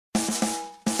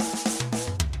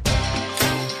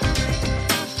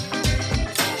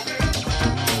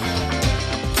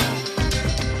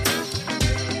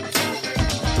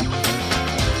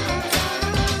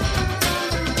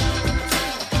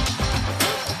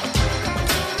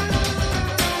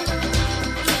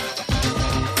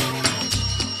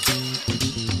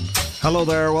Hello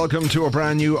there, welcome to a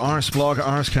brand new Arseblog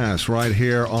Arsecast right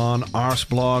here on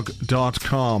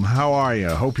arseblog.com. How are you?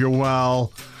 Hope you're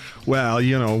well. Well,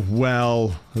 you know,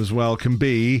 well as well can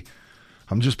be.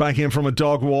 I'm just back in from a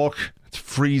dog walk. It's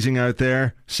freezing out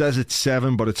there. Says it's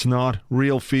 7, but it's not.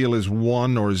 Real feel is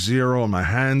 1 or 0, and my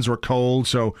hands were cold,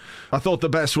 so I thought the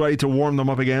best way to warm them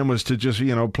up again was to just,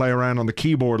 play around on the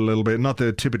keyboard a little bit. Not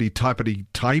the tippity-tappity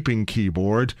typing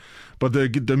keyboard, but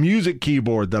the music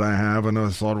keyboard that I have, and I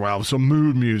thought, well, some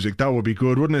mood music, that would be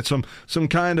good, wouldn't it? Some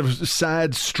kind of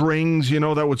sad strings,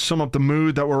 that would sum up the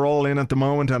mood that we're all in at the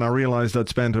moment, and I realised I'd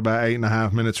spent about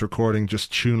 8.5 minutes recording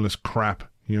just tuneless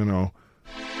crap,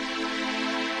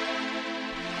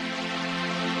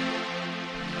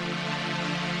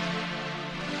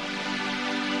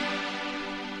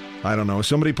 I don't know,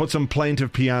 somebody put some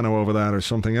plaintive piano over that or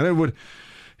something, and it would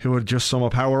just sum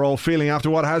up how we're all feeling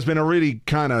after what has been a really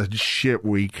kind of shit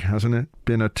week, hasn't it?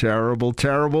 Been a terrible,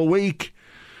 terrible week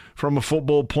from a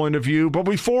football point of view. But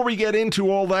before we get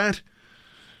into all that,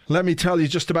 let me tell you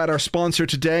just about our sponsor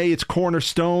today. It's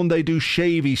Cornerstone. They do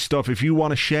shavy stuff. If you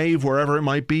want to shave wherever it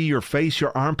might be, your face,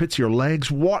 your armpits, your legs,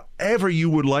 whatever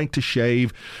you would like to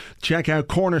shave, check out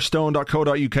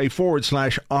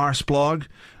cornerstone.co.uk/arseblog.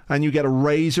 And you get a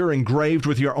razor engraved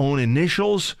with your own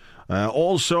initials.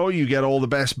 Also, you get all the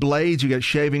best blades, you get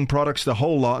shaving products, the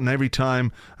whole lot. And every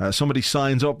time somebody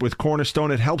signs up with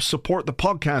Cornerstone, it helps support the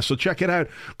podcast. So check it out,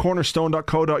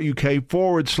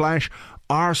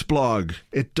 cornerstone.co.uk/arseblog.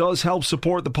 It does help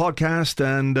support the podcast.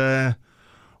 And,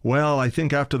 well, I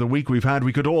think after the week we've had,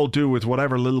 we could all do with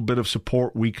whatever little bit of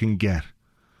support we can get.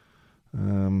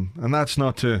 And that's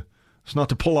not to... It's not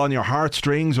to pull on your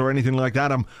heartstrings or anything like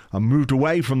that. I'm moved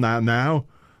away from that now.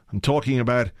 I'm talking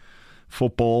about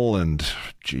football and,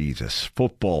 Jesus,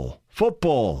 football.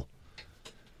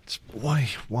 It's why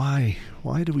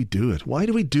do we do it? Why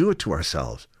do we do it to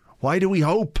ourselves? Why do we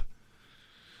hope?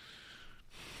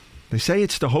 They say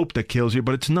it's the hope that kills you,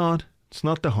 but it's not. It's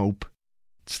not the hope.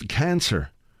 It's the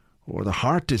cancer or the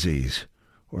heart disease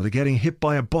or the getting hit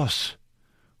by a bus.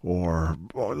 Or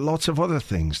lots of other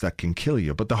things that can kill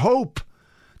you. But the hope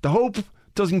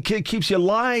doesn't kill, keeps you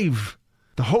alive.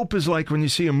 The hope is like when you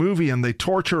see a movie and they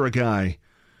torture a guy. And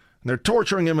they're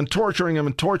torturing him and torturing him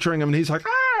and torturing him. And he's like,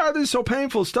 this is so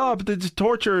painful, stop. This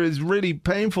torture is really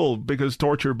painful, because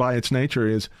torture by its nature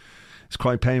is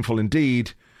quite painful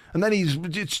indeed. And then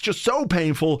it's just so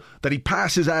painful that he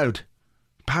passes out.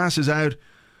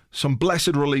 Some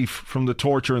blessed relief from the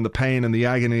torture and the pain and the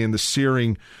agony and the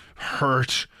searing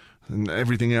hurt and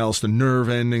everything else, the nerve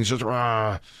endings, just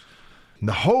And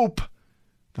the hope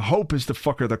is the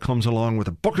fucker that comes along with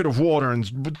a bucket of water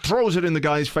and throws it in the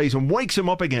guy's face and wakes him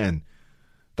up again.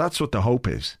 That's what the hope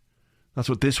is. That's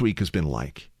what this week has been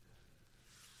like.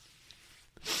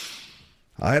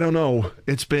 I don't know.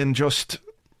 It's been just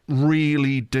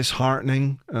really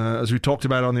disheartening. As we talked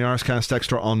about on the Arsecast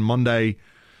Extra on Monday,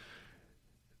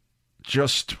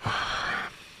 just...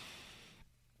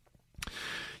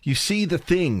 You see the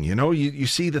thing, you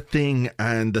see the thing,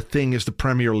 and the thing is the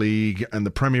Premier League, and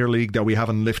the Premier League that we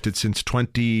haven't lifted since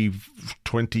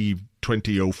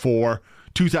 2004.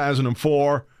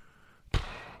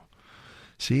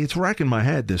 See, it's racking my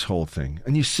head, this whole thing,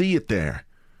 and you see it there.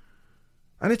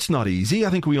 And it's not easy. I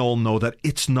think we all know that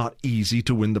it's not easy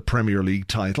to win the Premier League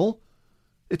title.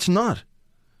 It's not.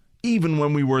 Even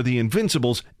when we were the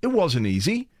Invincibles, it wasn't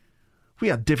easy. We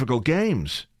had difficult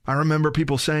games. I remember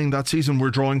people saying that season, we're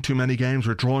drawing too many games,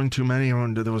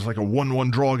 and there was like a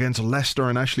 1-1 draw against Leicester,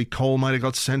 and Ashley Cole might have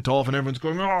got sent off, and everyone's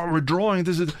going, we're drawing.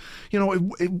 This is,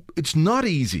 it's not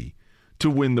easy to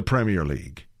win the Premier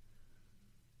League.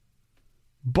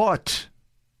 But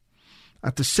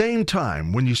at the same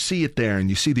time, when you see it there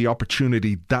and you see the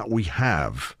opportunity that we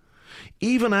have,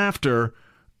 even after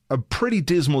a pretty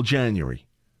dismal January,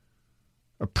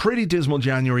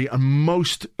 and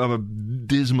most of a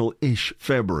dismal-ish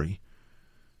February,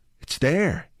 it's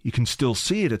there. You can still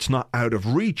see it. It's not out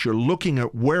of reach. You're looking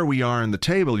at where we are in the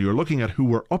table. You're looking at who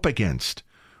we're up against.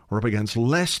 We're up against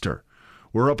Leicester.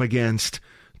 We're up against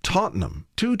Tottenham.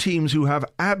 Two teams who have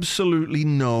absolutely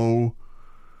no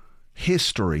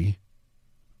history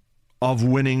of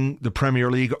winning the Premier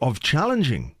League, of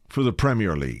challenging for the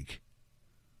Premier League.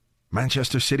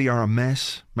 Manchester City are a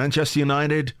mess. Manchester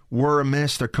United were a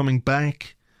mess. They're coming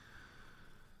back.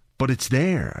 But it's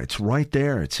there. It's right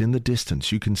there. It's in the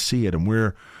distance. You can see it. And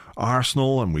we're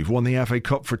Arsenal, and we've won the FA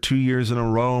Cup for 2 years in a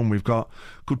row, and we've got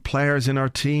good players in our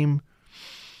team.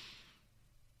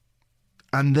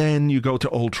 And then you go to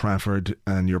Old Trafford,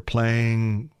 and you're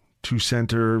playing two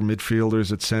centre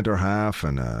midfielders at centre half,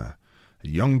 and a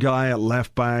young guy at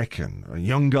left back and a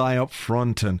young guy up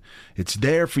front, and it's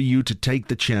there for you to take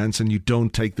the chance, and you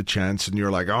don't take the chance, and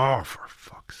you're like, oh, for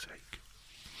fuck's sake.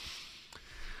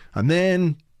 And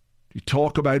then you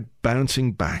talk about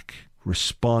bouncing back,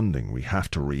 responding. We have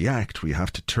to react. We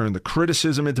have to turn the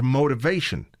criticism into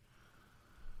motivation.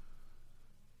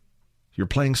 You're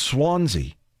playing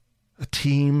Swansea, a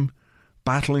team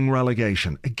battling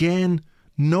relegation. Again,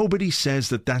 nobody says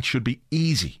that should be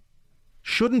easy.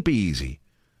 Shouldn't be easy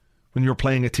when you're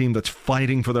playing a team that's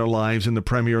fighting for their lives in the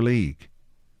Premier League.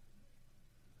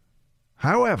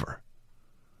 However,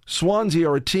 Swansea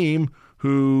are a team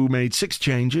who made 6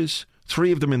 changes,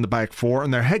 3 of them in the back 4,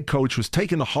 and their head coach was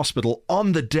taken to hospital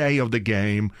on the day of the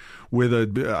game with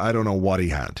I don't know what he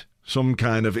had, some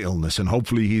kind of illness, and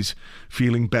hopefully he's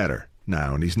feeling better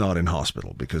now and he's not in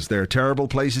hospital, because they're terrible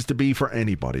places to be for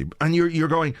anybody. And you're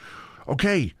going,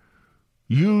 okay,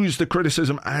 use the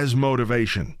criticism as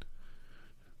motivation.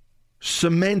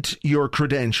 Cement your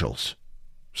credentials,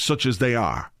 such as they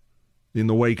are, in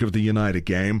the wake of the United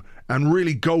game, and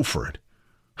really go for it.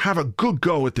 Have a good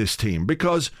go at this team,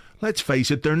 because, let's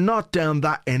face it, they're not down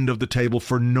that end of the table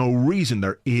for no reason.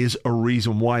 There is a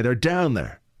reason why they're down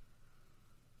there.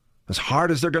 As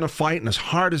hard as they're going to fight and as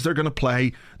hard as they're going to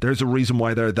play, there's a reason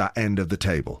why they're at that end of the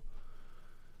table.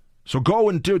 So go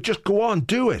and do it. Just go on,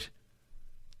 do it.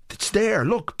 It's there.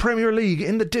 Look, Premier League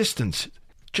in the distance.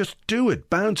 Just do it.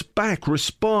 Bounce back,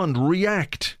 respond,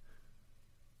 react.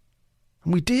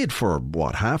 And we did for,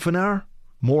 half an hour?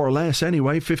 More or less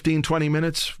anyway, 15, 20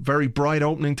 minutes. Very bright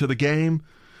opening to the game.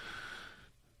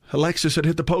 Alexis had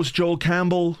hit the post. Joel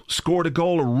Campbell scored a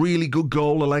goal, a really good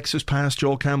goal. Alexis passed,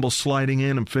 Joel Campbell sliding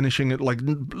in and finishing it, like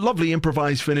lovely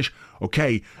improvised finish.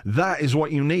 Okay, that is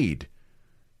what you need.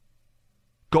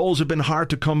 Goals have been hard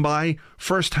to come by.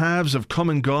 First halves have come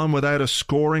and gone without us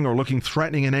scoring or looking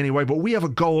threatening in any way, but we have a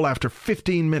goal after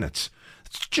 15 minutes.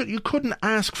 You couldn't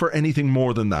ask for anything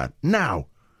more than that. Now,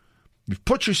 you've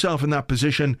put yourself in that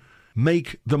position,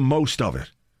 make the most of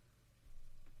it.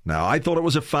 Now, I thought it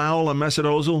was a foul on Mesut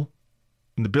Ozil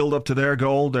in the build-up to their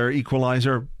goal, their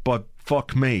equaliser, but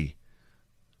fuck me.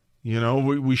 You know,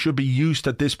 we should be used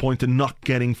at this point to not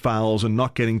getting fouls and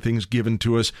not getting things given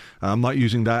to us. I'm not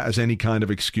using that as any kind of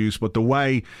excuse, but the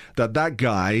way that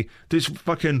guy, this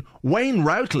fucking Wayne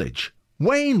Routledge,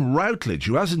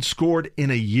 who hasn't scored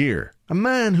in a year, a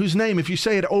man whose name, if you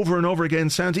say it over and over again,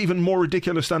 sounds even more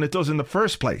ridiculous than it does in the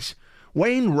first place.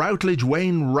 Wayne Routledge.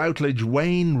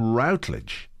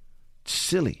 It's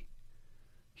silly.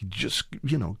 He just,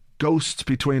 ghosts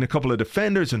between a couple of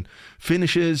defenders and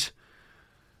finishes,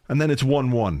 and then it's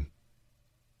 1-1.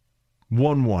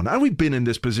 1-1. And we've been in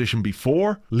this position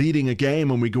before, leading a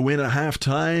game and we go in at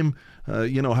half-time,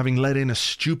 having let in a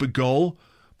stupid goal.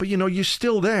 But, you're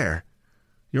still there.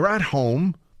 You're at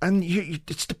home, and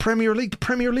it's the Premier League. The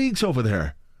Premier League's over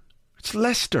there. It's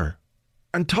Leicester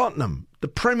and Tottenham. The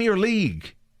Premier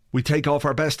League. We take off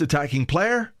our best attacking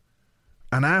player,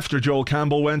 and after Joel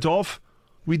Campbell went off,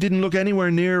 we didn't look anywhere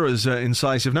near as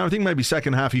incisive. Now, I think maybe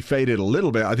second half he faded a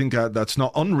little bit. I think that's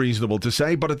not unreasonable to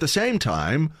say, but at the same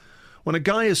time, when a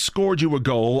guy has scored you a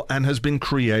goal and has been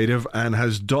creative and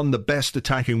has done the best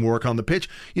attacking work on the pitch,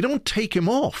 you don't take him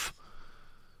off.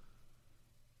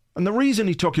 And the reason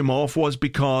he took him off was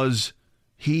because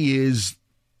he is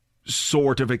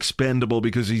sort of expendable,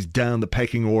 because he's down the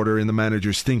pecking order in the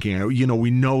manager's thinking. We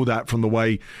know that from the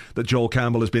way that Joel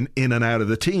Campbell has been in and out of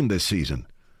the team this season,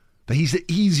 that he's the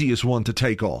easiest one to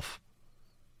take off.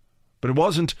 But it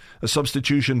wasn't a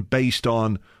substitution based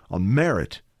on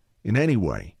merit in any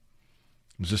way.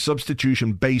 It was a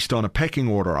substitution based on a pecking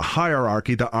order, a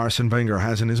hierarchy that Arsene Wenger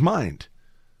has in his mind.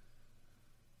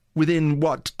 Within,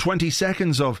 20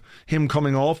 seconds of him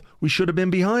coming off, we should have been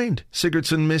behind.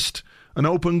 Sigurdsson missed an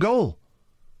open goal.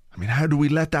 I mean, how do we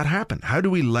let that happen? How do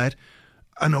we let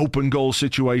an open goal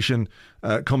situation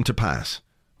come to pass?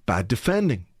 Bad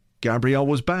defending. Gabriel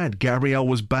was bad. Gabriel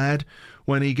was bad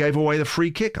when he gave away the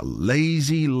free kick. A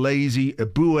lazy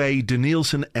Eboué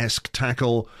Danielson-esque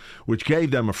tackle, which gave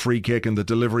them a free kick, and the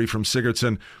delivery from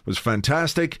Sigurdsson was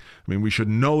fantastic. I mean, we should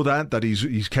know that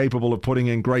he's capable of putting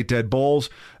in great dead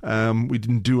balls. We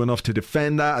didn't do enough to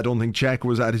defend that. I don't think Cech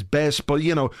was at his best, but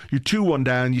you're 2-1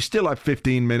 down. You still have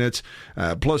 15 minutes,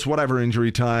 plus whatever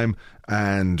injury time,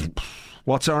 and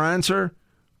what's our answer?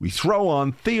 We throw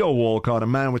on Theo Walcott, a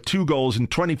man with 2 goals in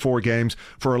 24 games,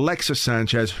 for Alexis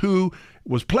Sanchez, who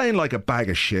was playing like a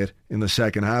bag of shit in the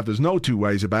second half. There's no two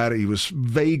ways about it. He was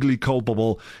vaguely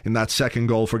culpable in that second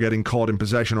goal for getting caught in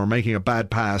possession or making a bad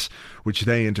pass, which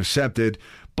they intercepted.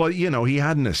 But, he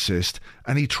had an assist,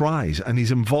 and he tries, and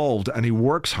he's involved, and he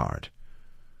works hard.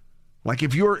 Like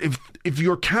if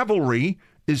your cavalry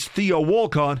is Theo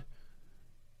Walcott,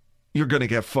 you're going to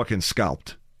get fucking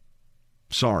scalped.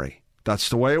 Sorry. That's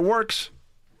the way it works.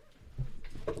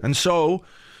 And so,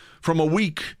 from a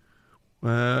week,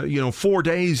 4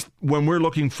 days when we're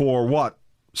looking for,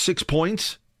 6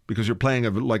 points? Because you're playing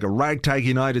like a ragtag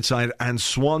United side and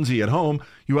Swansea at home,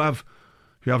 you have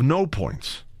no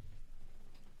points.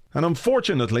 And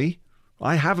unfortunately,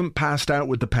 I haven't passed out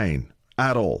with the pain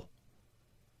at all.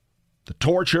 The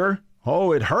torture,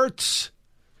 it hurts.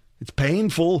 It's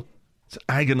painful. It's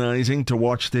agonizing to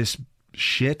watch this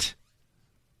shit.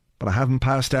 But I haven't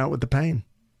passed out with the pain.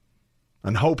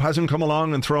 And Hope hasn't come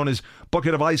along and thrown his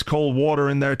bucket of ice cold water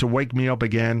in there to wake me up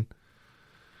again.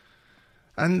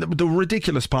 And the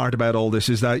ridiculous part about all this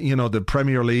is that, the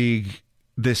Premier League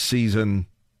this season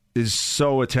is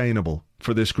so attainable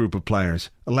for this group of players.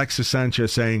 Alexis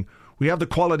Sanchez saying, we have the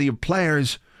quality of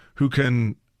players who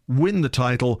can win the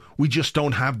title. We just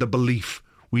don't have the belief.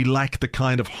 We lack the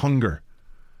kind of hunger.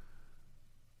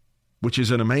 Which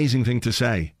is an amazing thing to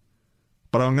say.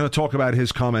 But I'm going to talk about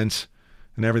his comments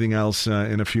and everything else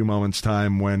in a few moments'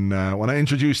 time when I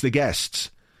introduce the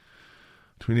guests.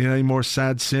 Do we need any more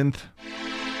sad synth?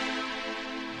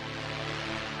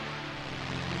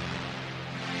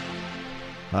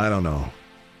 I don't know.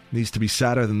 Needs to be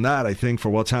sadder than that, I think, for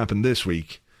what's happened this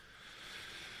week.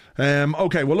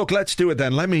 Okay, well, look, let's do it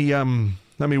then. Let me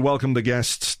welcome the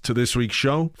guests to this week's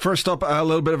show. First up, a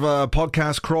little bit of a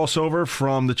podcast crossover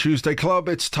from the Tuesday Club.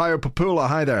 It's Tayo Popoola.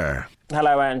 Hi there.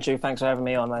 Hello, Andrew. Thanks for having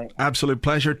me on, mate. Absolute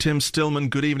pleasure. Tim Stillman,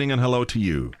 good evening and hello to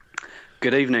you.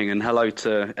 Good evening and hello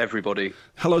to everybody.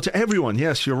 Hello to everyone.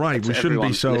 Yes, you're right. We shouldn't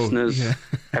be so... Listeners,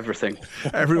 everything.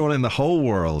 Everyone in the whole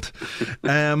world.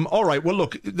 All right. Well,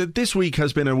 look, this week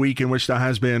has been a week in which there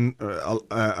has been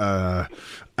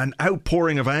an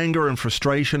outpouring of anger and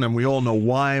frustration, and we all know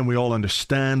why, and we all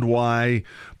understand why.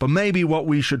 But maybe what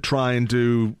we should try and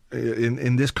do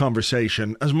in this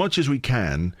conversation, as much as we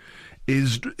can,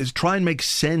 is try and make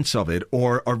sense of it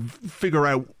or figure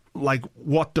out like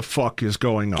what the fuck is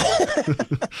going on.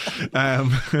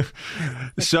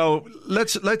 So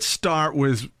let's start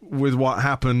with what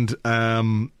happened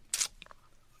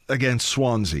against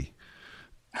Swansea.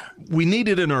 We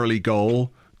needed an early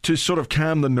goal to sort of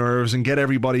calm the nerves and get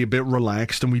everybody a bit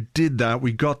relaxed, and we did that.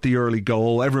 We got the early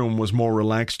goal. Everyone was more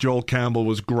relaxed. Joel Campbell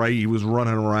was great. He was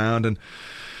running around,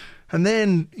 and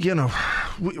then,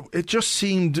 it just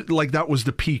seemed like that was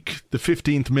the peak. The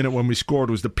 15th minute when we scored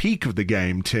was the peak of the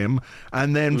game, Tim.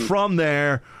 And then from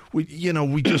there, we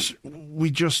just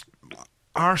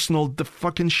Arsenal the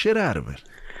fucking shit out of it.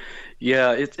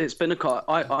 Yeah, it's been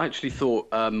I actually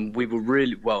thought we were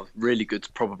really good,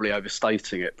 probably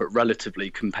overstating it, but relatively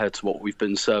compared to what we've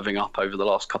been serving up over the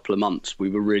last couple of months, we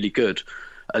were really good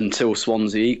until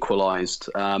Swansea equalised.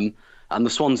 And the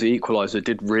Swansea equaliser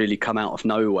did really come out of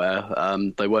nowhere.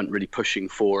 They weren't really pushing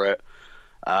for it.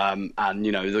 And,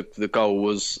 the goal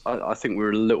was, I think we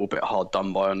were a little bit hard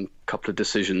done by on a couple of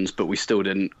decisions, but we still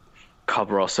didn't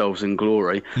cover ourselves in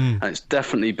glory. And it's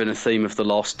definitely been a theme of the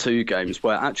last two games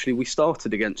where actually we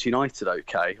started against United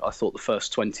okay. I thought the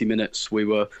first 20 minutes we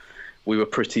were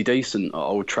pretty decent at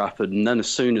Old Trafford. And then as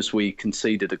soon as we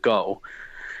conceded a goal,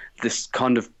 this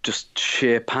kind of just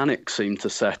sheer panic seemed to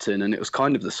set in, and it was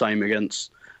kind of the same against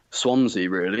Swansea,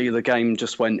 really. The game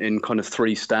just went in kind of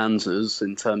three stanzas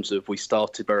in terms of we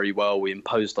started very well, we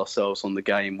imposed ourselves on the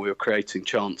game, we were creating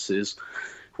chances,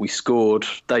 we scored,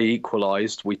 they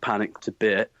equalised, we panicked a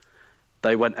bit,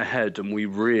 they went ahead, and we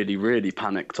really, really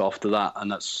panicked after that, and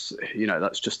that's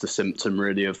just a symptom,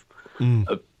 really, of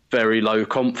very low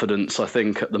confidence, I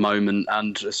think, at the moment.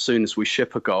 And as soon as we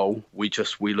ship a goal, we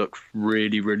look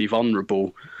really, really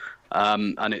vulnerable.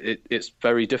 And it's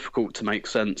very difficult to make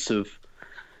sense of,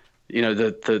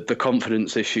 the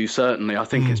confidence issue. Certainly, I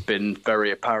think it's been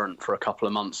very apparent for a couple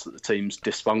of months that the team's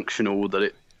dysfunctional, that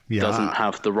it doesn't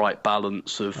have the right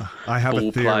balance of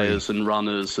ball players and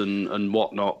runners and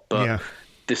whatnot. But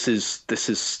this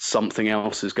is something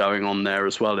else is going on there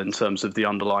as well in terms of the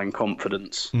underlying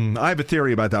confidence. I have a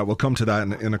theory about that. We'll come to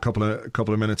that in a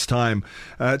couple of minutes' time.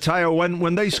 Tayo,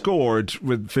 when they scored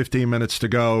with 15 minutes to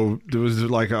go, there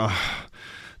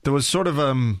was sort of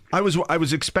I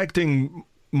was expecting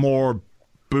more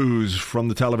boos from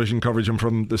the television coverage and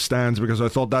from the stands because I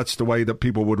thought that's the way that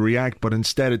people would react, but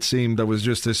instead it seemed there was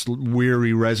just this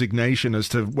weary resignation as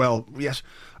to, well, yes,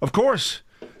 of course,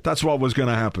 that's what was going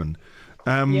to happen.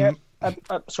 Bit of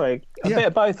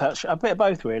both, actually. A bit of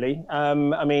both, really.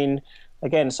 I mean,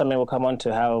 again, something we'll come on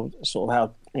to how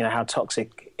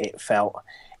toxic it felt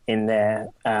in there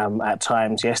at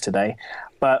times yesterday.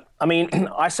 But I mean,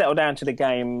 I settled down to the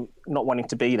game not wanting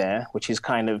to be there, which is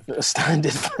kind of a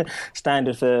standard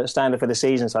for the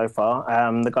season so far.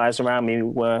 The guys around me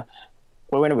were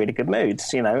in a really good mood.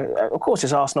 You know, of course,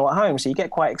 it's Arsenal at home, so you get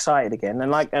quite excited again.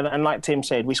 And like Tim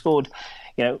said, we scored.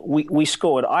 You know, we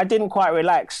scored. I didn't quite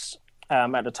relax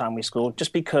at the time we scored,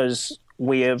 just because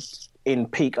we are in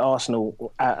peak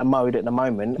Arsenal mode at the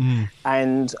moment,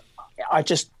 and I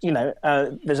just,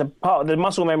 there's a part of the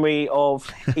muscle memory of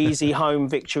easy home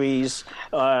victories,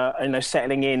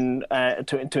 settling in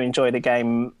to enjoy the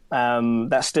game.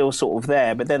 That's still sort of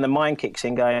there, but then the mind kicks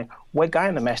in, going, "We're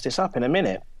going to mess this up in a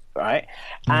minute." Right,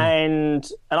 and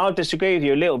I'll disagree with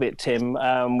you a little bit, Tim,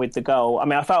 with the goal. I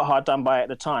mean, I felt hard done by at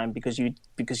the time because you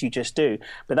just do.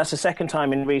 But that's the second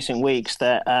time in recent weeks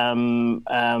that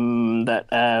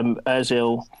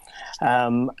Özil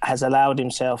has allowed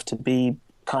himself to be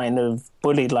kind of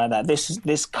bullied like that.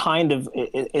 This kind of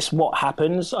it's what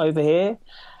happens over here,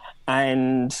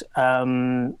 and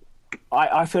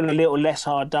I feel a little less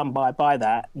hard done by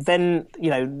that. Then,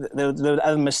 the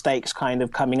other mistakes kind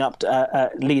of coming up,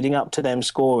 leading up to them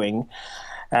scoring,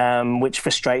 which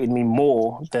frustrated me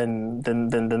more than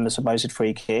the supposed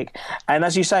free kick. And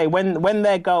as you say, when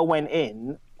their goal went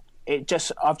in,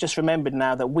 I've just remembered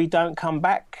now that we don't come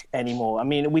back anymore. I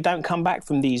mean, we don't come back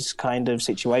from these kind of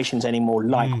situations anymore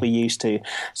like we used to.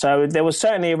 So there was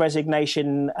certainly a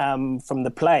resignation from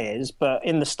the players, but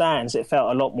in the stands it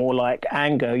felt a lot more like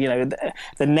anger.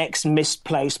 The next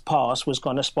misplaced pass was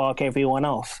going to spark everyone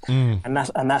off, and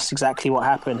that's exactly what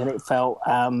happened. And it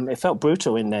felt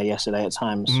brutal in there yesterday at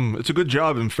times. It's a good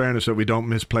job, in fairness, that we don't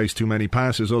misplace too many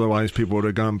passes. Otherwise, people would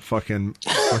have gone fucking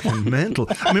mental.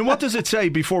 I mean, what does it say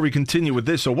before we continue with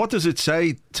this? So what does it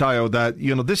say, Tayo, that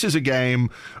this is a game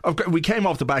we came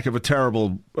off the back of a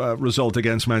terrible result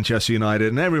against Manchester United,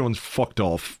 and everyone's fucked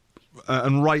off,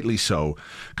 and rightly so,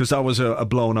 because that was a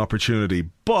blown opportunity.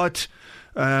 But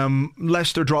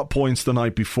Leicester dropped points the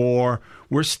night before.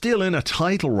 We're still in a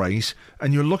title race,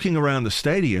 and you're looking around the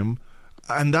stadium,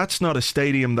 and that's not a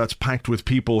stadium that's packed with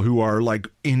people who are like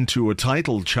into a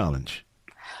title challenge.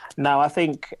 No, I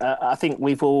think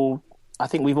we've all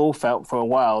felt for a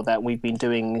while that we've been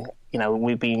doing,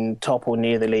 we've been top or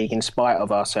near the league in spite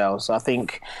of ourselves. I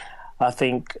think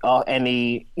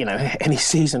any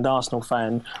seasoned Arsenal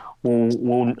fan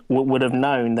would have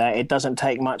known that it doesn't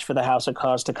take much for the house of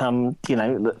cards to come,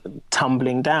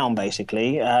 tumbling down.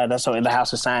 Basically, that's the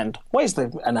house of sand. What is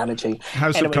the analogy?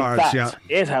 House of cards, yeah.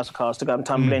 It is house of cards to come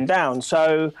tumbling down.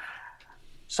 So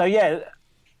yeah,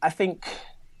 I think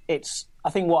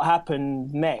what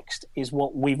happened next is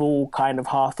what we've all kind of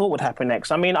half thought would happen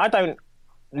next. I mean, I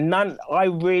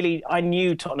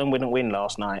knew Tottenham wouldn't win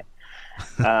last night.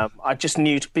 I just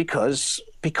knew because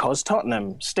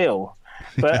Tottenham still.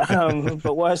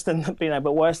 But worse than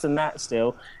that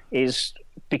still is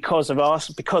because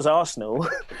Arsenal,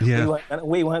 yeah.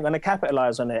 we weren't going to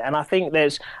capitalise on it. And I think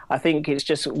it's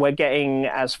just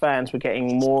as fans we're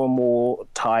getting more and more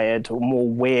tired, or more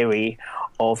weary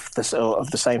of the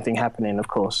same thing happening, of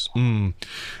course.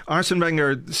 Arsene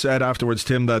Wenger said afterwards,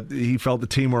 Tim, that he felt the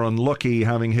team were unlucky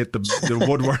having hit the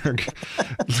woodwork.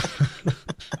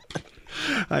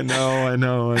 I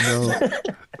know.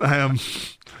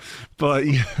 But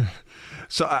yeah.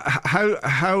 So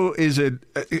how is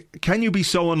it? Can you be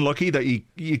so unlucky that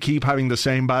you keep having the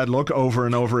same bad luck over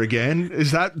and over again?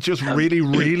 Is that just really,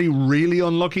 really, really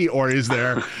unlucky, or is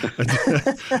there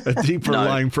a deeper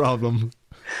lying problem?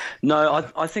 No,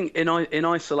 I think in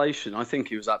isolation, I think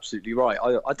he was absolutely right.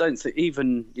 I don't think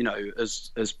even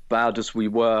as bad as we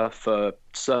were for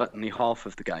certainly half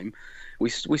of the game, we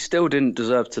still didn't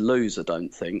deserve to lose. I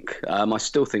don't think. I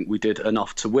still think we did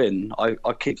enough to win. I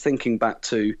keep thinking back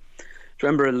to. Do you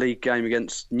remember a league game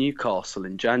against Newcastle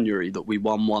in January that we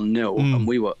won 1-0 and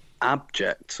we were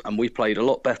abject and we played a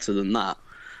lot better than that,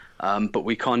 but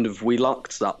we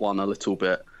lucked that one a little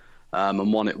bit.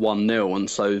 And won it 1-0, and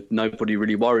so nobody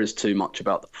really worries too much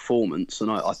about the performance.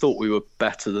 And I thought we were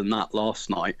better than that last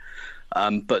night.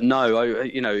 But no,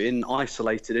 in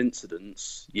isolated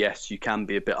incidents, yes, you can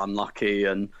be a bit unlucky,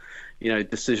 and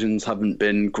decisions haven't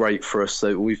been great for us.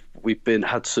 So we've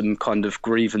had some kind of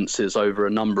grievances over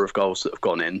a number of goals that have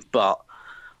gone in. But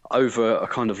over a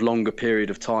kind of longer period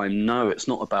of time, no, it's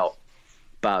not about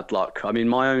bad luck. I mean,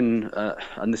 my own,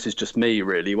 and this is just me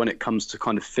really, when it comes to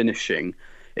kind of finishing.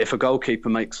 If a goalkeeper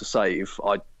makes a save,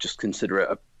 I just consider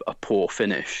it a poor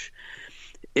finish.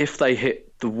 If they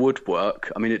hit the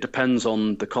woodwork, I mean, it depends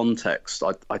on the context.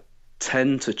 I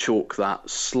tend to chalk that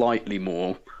slightly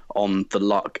more on the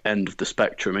luck end of the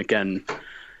spectrum. Again,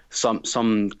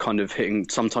 some kind of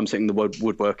sometimes hitting the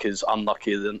woodwork is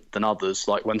unluckier than others.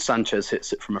 Like when Sanchez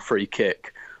hits it from a free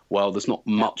kick, well, there's not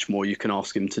much more you can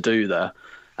ask him to do there.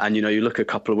 And, you know, you look a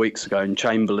couple of weeks ago and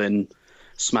Chamberlain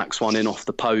smacks one in off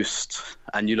the post,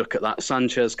 and you look at that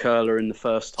Sanchez curler in the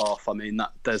first half. I mean,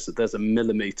 there's a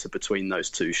millimetre between those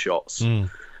two shots.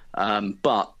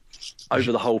 But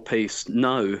over the whole piece,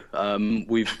 no,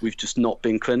 we've just not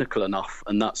been clinical enough,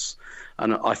 and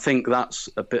I think that's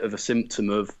a bit of a symptom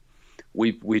of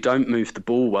we don't move the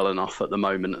ball well enough at the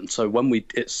moment, and so when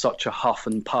it's such a huff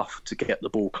and puff to get the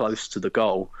ball close to the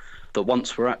goal that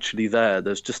once we're actually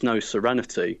there's just no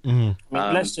serenity.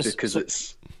 Because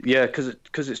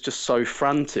it's just so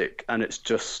frantic, and it's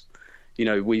just, you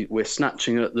know, we're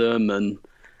snatching at them, and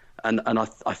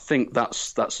I think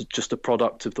that's just a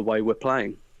product of the way we're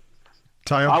playing.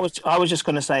 Tayo? I was just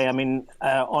going to say, I mean,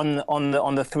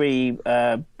 on the three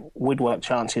woodwork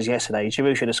chances yesterday,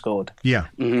 Giroud should have scored. Yeah,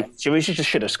 Giroud just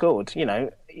should have scored. You know,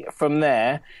 from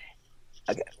there,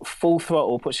 full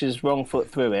throttle, puts his wrong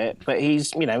foot through it, but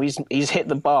he's hit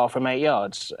the bar from 8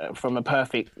 yards from a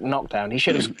perfect knockdown. He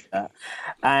should have scored that.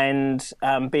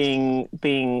 And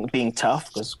being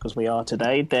tough, because we are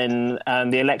today, then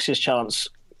the Alexis chance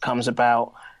comes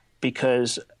about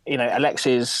because, you know,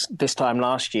 Alexis this time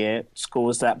last year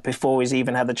scores that before he's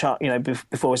even had the chance, you know,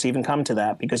 before it's even come to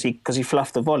that, because he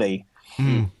fluffed the volley.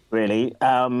 Really,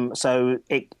 so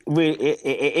it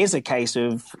is a case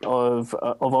of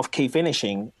off-key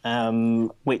finishing,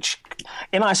 which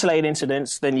in isolated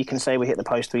incidents, then you can say we hit the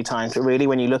post 3 times. But really,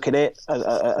 when you look at it,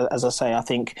 as I say, I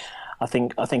think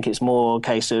it's more a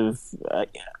case of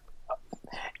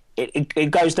it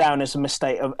goes down as a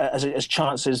mistake, as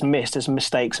chances missed, as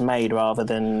mistakes made, rather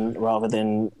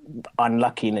than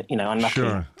unlucky. You know, unlucky.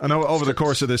 Sure. I know over the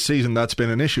course of this season, that's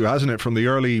been an issue, hasn't it? From the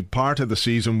early part of the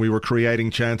season, we were creating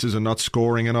chances and not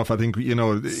scoring enough. I think, you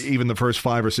know, even the first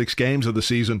 5 or 6 games of the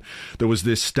season, there was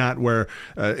this stat where,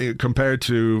 compared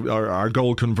to our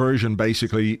goal conversion,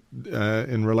 basically,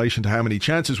 in relation to how many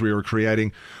chances we were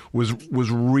creating, was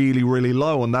really, really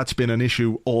low, and that's been an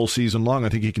issue all season long. I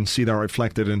think you can see that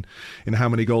reflected in how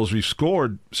many goals we've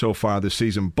scored so far this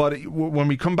season. But when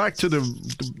we come back to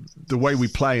the way we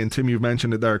play, and Tim, you've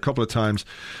mentioned it there a couple of times,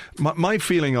 my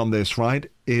feeling on this, right,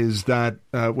 is that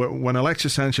when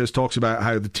Alexis Sanchez talks about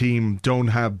how the team don't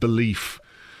have belief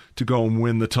to go and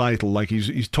win the title, like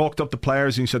he's talked up the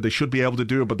players and he said they should be able to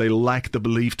do it, but they lack the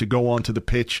belief to go onto the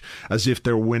pitch as if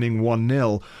they're winning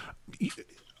 1-0.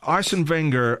 Arsene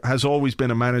Wenger has always been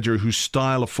a manager whose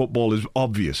style of football is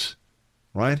obvious,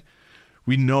 right?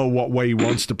 We know what way he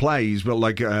wants to play. He's built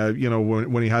like, you know,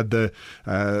 when he had the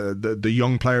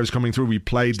young players coming through, we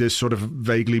played this sort of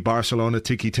vaguely Barcelona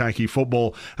tiki-taki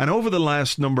football. And over the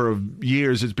last number of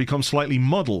years, it's become slightly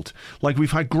muddled. Like,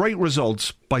 we've had great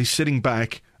results by sitting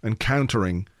back and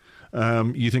countering.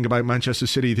 You think about Manchester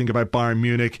City, you think about Bayern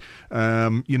Munich,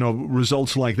 you know,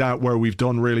 results like that where we've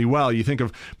done really well. You think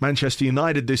of Manchester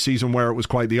United this season where it was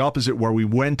quite the opposite, where we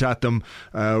went at them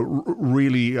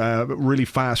really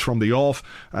fast from the off.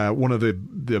 One of the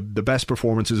best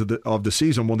performances of the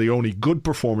season, one of the only good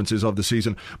performances of the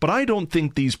season. But I don't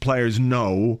think these players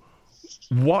know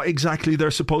what exactly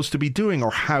they're supposed to be doing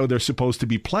or how they're supposed to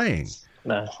be playing.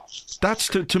 No. That's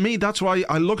to me. That's why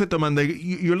I look at them and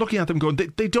you're looking at them going,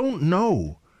 they don't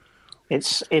know.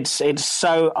 It's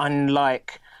so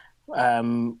unlike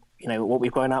you know, what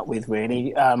we've grown up with,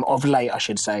 really, of late, I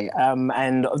should say.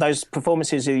 And those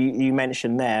performances you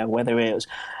mentioned there, whether it was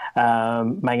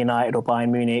Man United or Bayern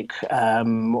Munich,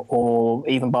 or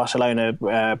even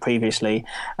Barcelona previously,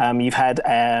 you've had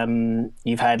a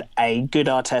good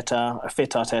Arteta, a fit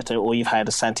Arteta, or you've had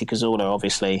a Santi Cazorla,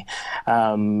 obviously,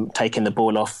 taking the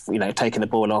ball off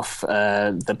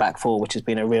the back four, which has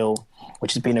been a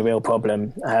real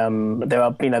problem. There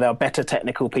are better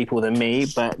technical people than me,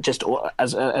 but just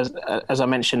as I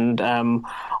mentioned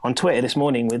on Twitter this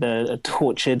morning, with a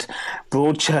tortured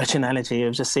Broadchurch analogy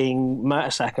of just seeing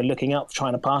Mertesacker looking up,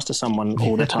 trying to pass to someone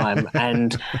all the time,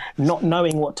 and not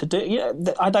knowing what to do. You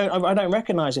know, I don't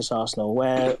recognise this Arsenal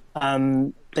where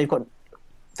they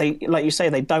like you say,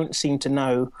 they don't seem to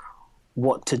know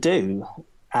what to do.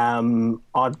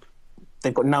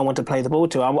 They've got no one to play the ball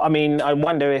to. I mean, I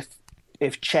wonder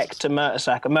if Czech to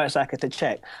Mertesacker to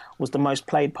Czech was the most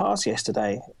played pass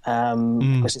yesterday,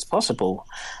 because it's possible.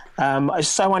 It's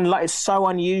so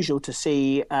unusual to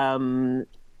see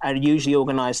a usually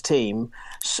organised team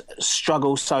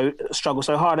struggle so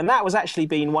hard, and that was actually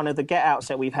been one of the get-outs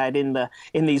that we've had in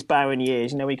these barren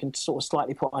years. You know, we can sort of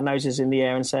slightly put our noses in the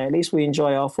air and say, at least we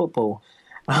enjoy our football.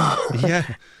 Yeah,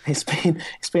 it's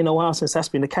been a while since that's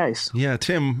been the case. Yeah,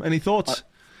 Tim, any thoughts?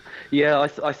 Yeah,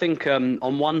 I think on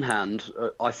one hand,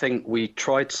 I think we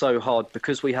tried so hard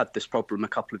because we had this problem a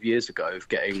couple of years ago of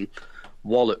getting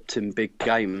walloped in big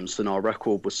games and our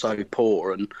record was so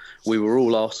poor, and we were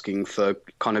all asking for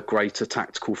kind of greater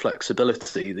tactical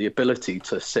flexibility, the ability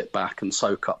to sit back and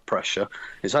soak up pressure.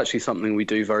 It's actually something we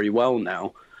do very well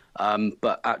now.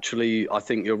 But actually, I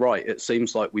think you're right. It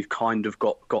seems like we've kind of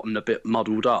gotten a bit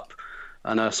muddled up.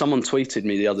 And someone tweeted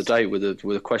me the other day with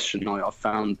a question I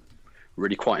found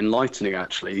really quite enlightening,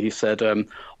 actually. He said,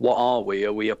 what are we?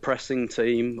 Are we a pressing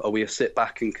team? Are we a sit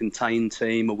back and contain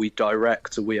team? Are we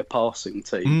direct? Are we a passing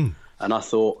team? And I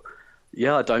thought,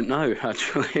 yeah, I don't know,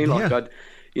 actually.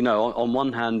 On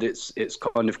one hand, it's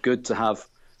kind of good to have,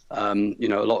 a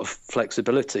lot of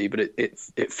flexibility, but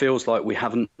it feels like we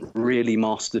haven't really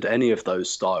mastered any of those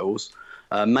styles.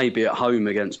 Maybe at home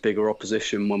against bigger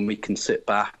opposition when we can sit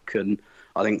back, and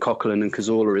I think Coquelin and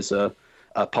Cazorla is a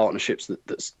partnerships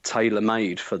that's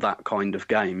tailor-made for that kind of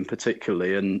game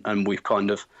particularly, and we've kind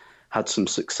of had some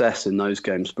success in those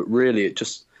games, but really it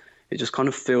just kind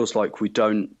of feels like we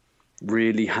don't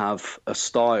really have a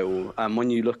style. And when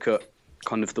you look at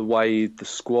kind of the way the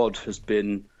squad has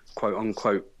been quote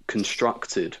unquote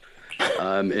constructed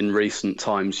in recent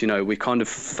times, we kind of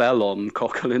fell on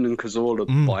Coquelin and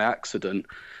Cazorla by accident,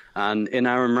 and in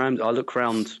Aaron Ramsey, I look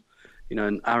around,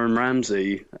 and Aaron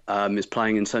Ramsey is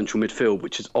playing in central midfield,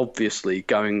 which is obviously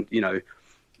going,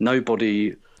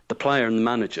 nobody, the player and the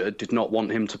manager did not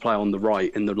want him to play on the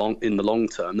right in the long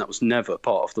term. That was never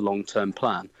part of the long-term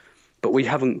plan. But we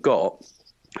haven't got,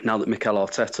 now that Mikel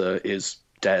Arteta is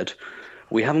dead,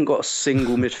 we haven't got a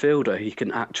single midfielder he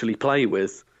can actually play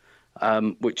with,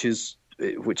 which is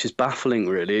baffling,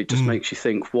 really. It just makes you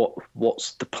think,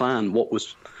 what's the plan? What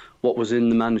was in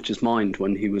the manager's mind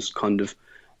when he was kind of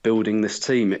building this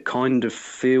team? It kind of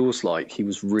feels like he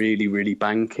was really, really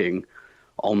banking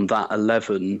on that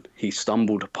 11 he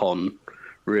stumbled upon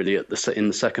really in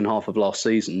the second half of last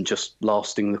season, just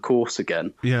lasting the course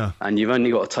again. Yeah. And you've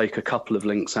only got to take a couple of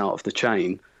links out of the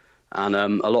chain, and a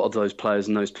lot of those players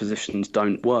in those positions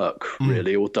don't work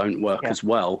really, or don't work as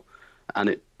well. And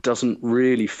it doesn't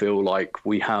really feel like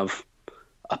we have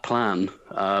a plan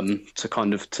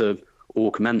to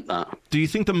augment that. Do you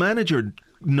think the manager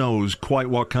knows quite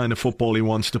what kind of football he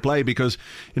wants to play? Because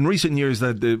in recent years,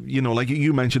 that like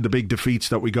you mentioned, the big defeats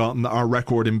that we got and our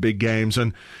record in big games,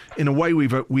 and in a way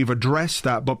we've addressed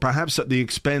that, but perhaps at the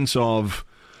expense of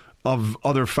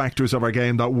other factors of our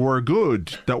game that were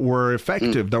good, that were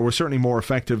effective, that were certainly more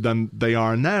effective than they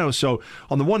are now. So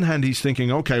on the one hand, he's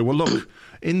thinking, okay, well look,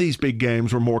 in these big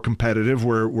games we're more competitive,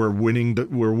 we're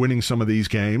winning some of these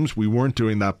games, we weren't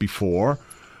doing that before.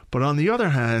 But on the other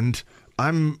hand,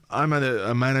 I'm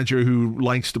a manager who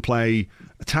likes to play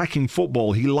attacking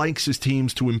football. He likes his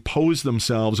teams to impose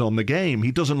themselves on the game.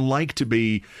 He doesn't like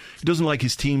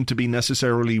his team to be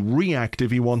necessarily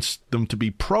reactive. He wants them to be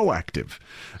proactive.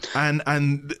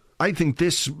 And I think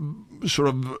this sort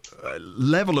of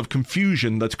level of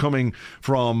confusion that's coming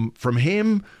from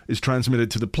him is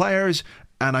transmitted to the players,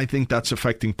 and I think that's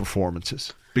affecting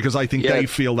performances, because I think they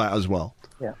feel that as well.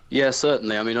 Yeah,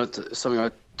 certainly. I mean, something I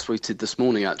tweeted this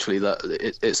morning, actually, that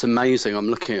it's amazing. I'm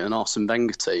looking at an Arsene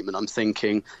Wenger team and I'm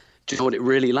thinking, do you know what it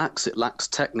really lacks? It lacks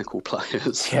technical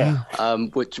players,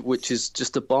 which is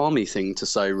just a balmy thing to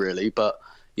say, really. But,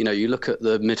 you look at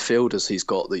the midfielders he's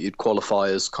got that you'd qualify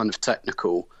as kind of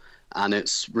technical, and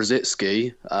it's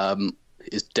Rosicky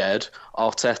is dead,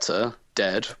 Arteta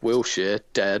dead, Wilshere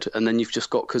dead, and then you've just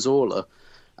got Cazorla.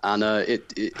 And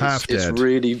it's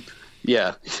really...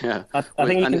 Yeah. I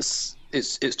think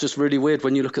it's just really weird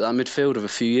when you look at that midfield of a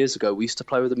few years ago. We used to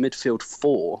play with a midfield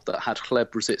four that had Hleb,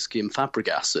 Rosicky and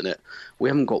Fabregas in it. We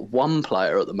haven't got one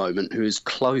player at the moment who is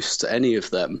close to any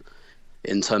of them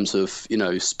in terms of,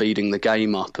 speeding the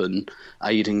game up and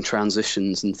aiding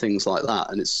transitions and things like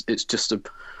that. And it's just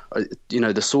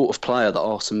the sort of player that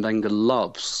Arsene Wenger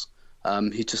loves,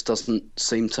 he just doesn't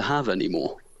seem to have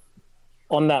anymore.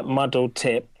 On that muddled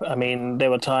tip, I mean, there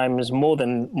were times, more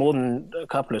than a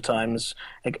couple of times,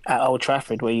 at Old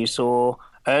Trafford, where you saw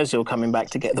Ozil coming back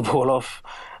to get the ball off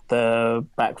the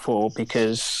back four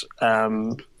because,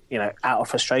 out of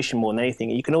frustration more than anything.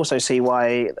 You can also see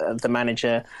why the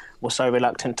manager was so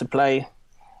reluctant to play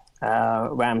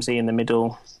Ramsey in the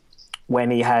middle when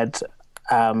he had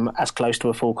as close to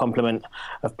a full complement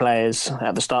of players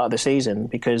at the start of the season,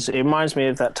 because it reminds me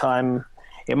of that time.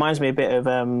 It reminds me a bit of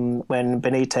when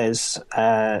Benitez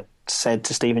said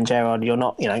to Steven Gerrard, "You're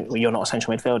not a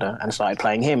central midfielder," and started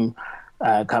playing him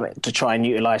to try and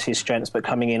utilise his strengths, but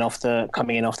coming in off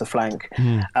the flank.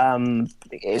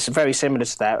 It's very similar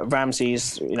to that.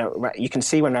 Ramsey's, you can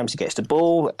see when Ramsey gets the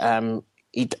ball,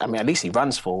 at least he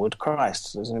runs forward.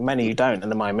 Christ, there's many who don't at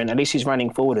the moment. At least he's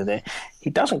running forward with it. He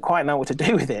doesn't quite know what to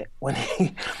do with it when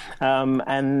he.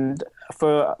 And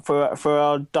for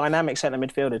a dynamic centre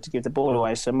midfielder to give the ball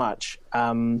away so much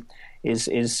is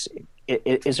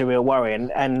a real worry.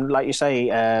 And like you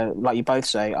say, like you both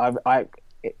say, I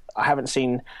haven't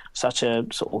seen such a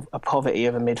sort of a poverty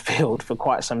of a midfield for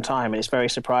quite some time. It's very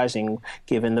surprising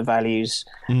given the values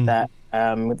that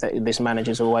this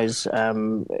manager's always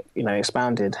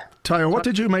expounded. Tyre, what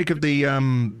did you make of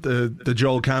the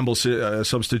Joel Campbell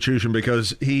substitution?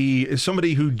 Because he is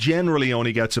somebody who generally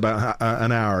only gets about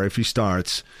an hour if he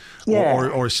starts,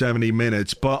 or 70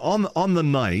 minutes. But on the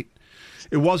night,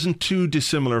 it wasn't too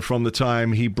dissimilar from the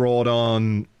time he brought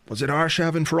on. Was it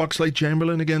Arshavin for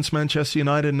Oxlade-Chamberlain against Manchester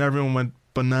United, and everyone went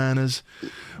bananas?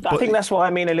 I think that's what I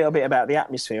mean a little bit about the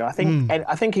atmosphere. I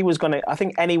think he was going to. I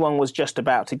think anyone was just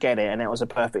about to get it, and it was a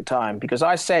perfect time, because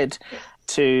I said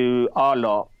to our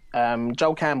lot,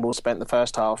 Joel Campbell spent the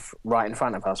first half right in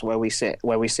front of us, where we sit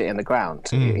in the ground.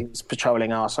 He was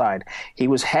patrolling our side. He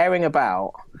was herring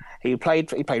about. He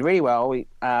played really well.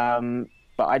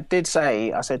 But I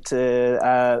said to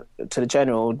the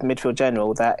midfield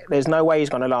general, that there's no way he's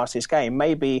going to last this game.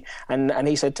 Maybe, and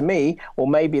he said to me, well,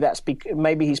 maybe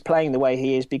maybe he's playing the way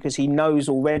he is because he knows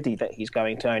already that he's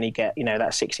going to only get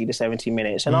that 60 to 70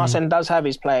 minutes. And Arsene does have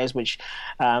his players, which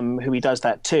who he does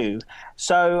that too.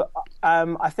 So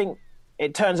I think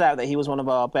it turns out that he was one of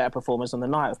our better performers on the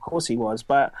night. Of course he was,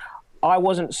 but I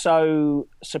wasn't so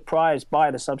surprised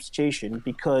by the substitution,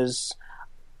 because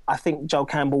I think Joel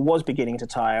Campbell was beginning to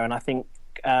tire, and I think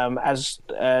as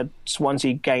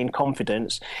Swansea gained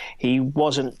confidence, he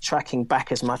wasn't tracking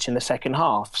back as much in the second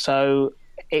half. So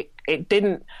it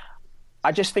didn't.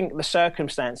 I just think the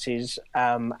circumstances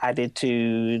added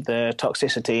to the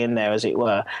toxicity in there, as it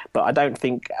were. But I don't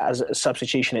think as a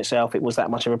substitution itself, it was that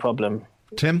much of a problem.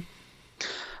 Tim?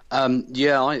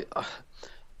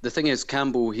 The thing is,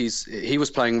 Campbell, he was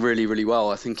playing really, really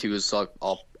well. I think he was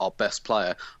our best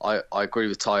player. I agree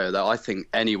with Tyre that I think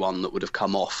anyone that would have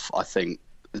come off, I think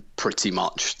pretty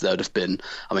much there'd have been.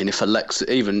 I mean, if Alexis,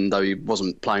 even though he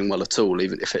wasn't playing well at all,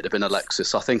 even if it had been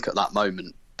Alexis, I think at that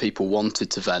moment people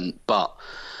wanted to vent. But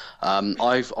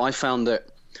I found that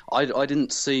I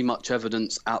didn't see much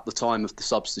evidence at the time of the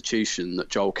substitution that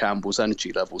Joel Campbell's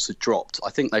energy levels had dropped. I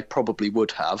think they probably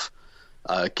would have.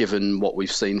 Given what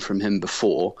we've seen from him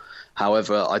before.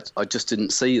 However, I just didn't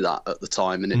see that at the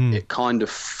time, and it kind of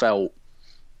felt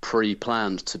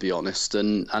pre-planned, to be honest.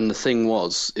 And the thing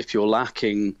was, if you're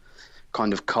lacking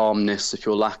kind of calmness, if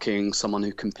you're lacking someone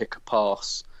who can pick a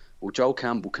pass, well, Joel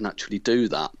Campbell can actually do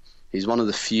that. He's one of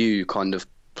the few kind of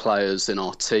players in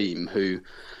our team who,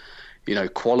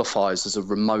 qualifies as a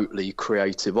remotely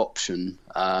creative option.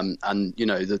 And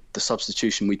the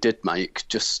substitution we did make it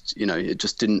just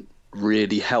didn't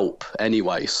really help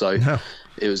anyway. So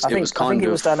it was kind of. It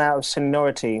was done out of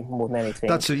seniority more than anything.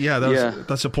 That's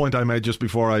a point I made just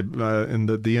before in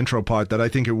the intro part, that I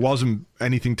think it wasn't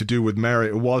anything to do with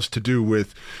merit. It was to do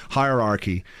with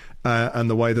hierarchy. And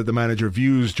the way that the manager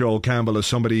views Joel Campbell as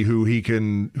somebody who he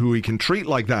can treat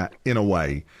like that in a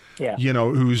way. Yeah.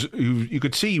 Who you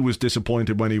could see he was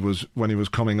disappointed when he was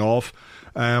coming off.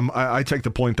 I take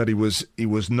the point that he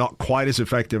was not quite as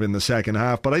effective in the second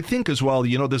half, but I think as well,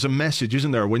 there's a message, isn't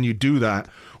there, when you do that,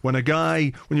 when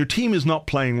your team is not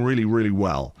playing really, really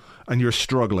well and you're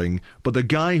struggling, but the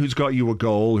guy who's got you a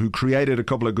goal, who created a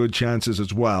couple of good chances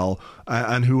as well,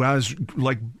 and who has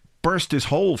burst his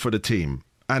hole for the team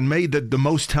and made the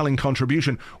most telling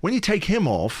contribution, when you take him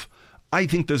off, I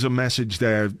think there's a message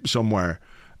there somewhere.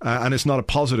 And it's not a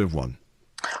positive one.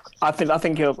 I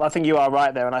think you are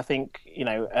right there, and I think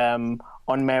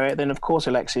on merit, then of course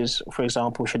Alexis, for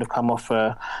example, should have come off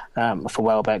for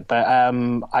Welbeck. But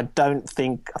I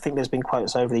think there's been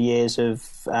quotes over the years of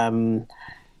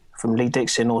from Lee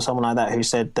Dixon or someone like that who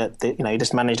said that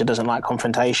this manager doesn't like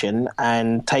confrontation,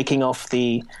 and taking off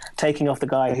the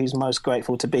guy who's most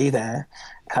grateful to be there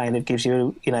kind of gives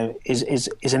you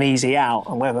is an easy out.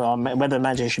 And whether the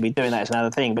manager should be doing that is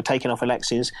another thing. But taking off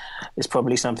Alexis is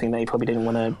probably something that he probably didn't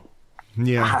want to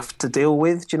have to deal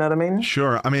with. Do you know what I mean?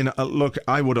 Sure. I mean, look,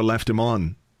 I would have left him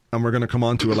on. And we're going to come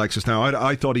on to Alexis now.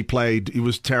 I thought he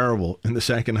was terrible in the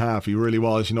second half. He really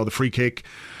was. The free kick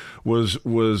was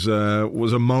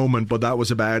a moment, but that was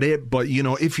about it. But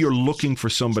if you're looking for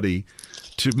somebody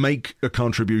to make a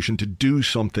contribution, to do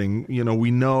something, we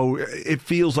know it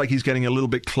feels like he's getting a little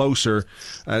bit closer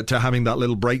to having that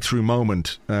little breakthrough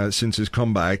moment since his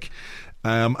comeback.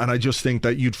 And I just think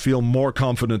that you'd feel more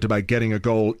confident about getting a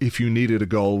goal if you needed a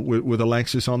goal with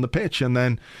Alexis on the pitch. And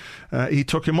then he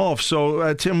took him off.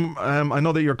 So, Tim, I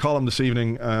know that your column this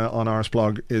evening on Ars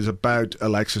Blog is about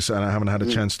Alexis, and I haven't had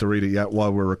a chance to read it yet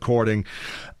while we're recording.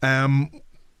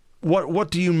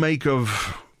 What do you make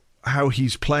of how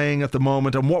he's playing at the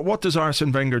moment, and what does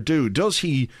Arsene Wenger do? Does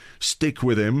he stick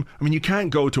with him? I mean, you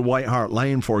can't go to White Hart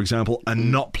Lane, for example,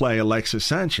 and not play Alexis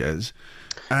Sanchez.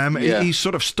 He's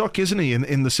sort of stuck, isn't he,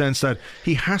 in the sense that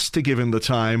he has to give him the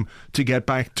time to get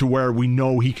back to where we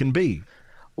know he can be.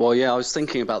 Well, yeah, I was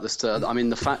thinking about this. I mean,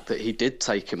 the fact that he did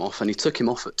take him off, and he took him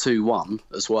off at 2-1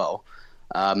 as well,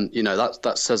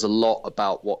 that says a lot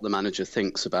about what the manager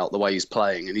thinks about the way he's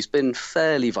playing. And he's been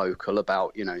fairly vocal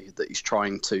about, that he's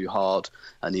trying too hard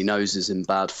and he knows he's in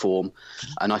bad form.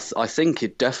 And I think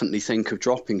he'd definitely think of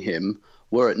dropping him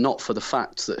were it not for the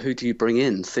fact that who do you bring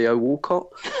in? Theo Walcott?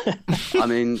 I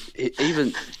mean,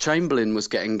 even Chamberlain was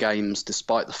getting games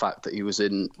despite the fact that he was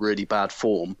in really bad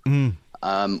form.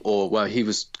 He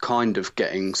was kind of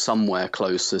getting somewhere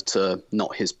closer to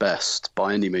not his best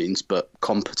by any means, but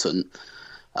competent.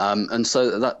 And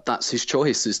so that's his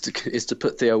choice is to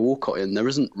put Theo Walcott in. There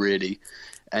isn't really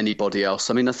anybody else.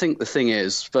 I mean, I think the thing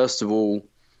is, first of all,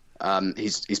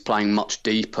 he's playing much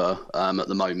deeper at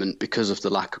the moment because of the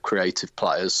lack of creative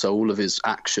players. So all of his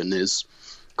action is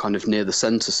kind of near the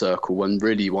centre circle when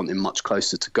really you want him much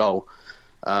closer to goal.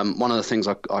 One of the things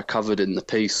I covered in the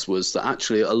piece was that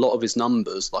actually a lot of his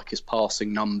numbers, like his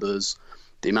passing numbers,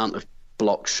 the amount of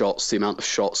block shots, the amount of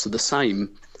shots are the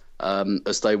same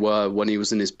as they were when he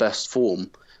was in his best form.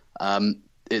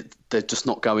 They're just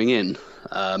not going in.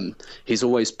 He's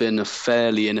always been a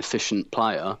fairly inefficient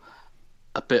player,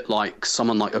 a bit like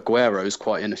someone like Aguero is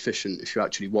quite inefficient if you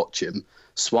actually watch him.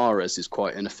 Suarez is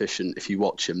quite inefficient if you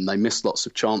watch him. They miss lots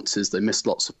of chances, they miss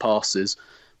lots of passes,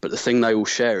 but the thing they all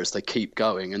share is they keep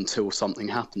going until something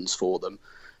happens for them,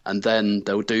 and then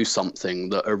they'll do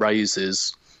something that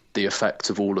erases the effect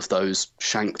of all of those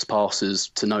shanked passes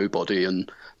to nobody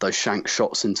and those shanked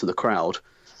shots into the crowd.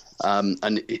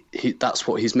 That's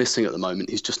what he's missing at the moment.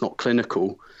 He's just not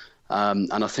clinical. And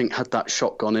I think had that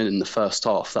shot gone in the first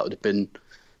half, that would have been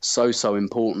so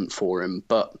important for him.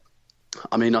 But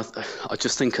I mean, I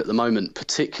just think at the moment,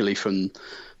 particularly from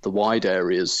the wide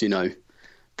areas, you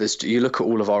look at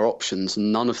all of our options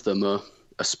and none of them are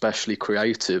especially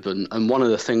creative. And one of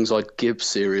the things I'd give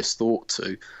serious thought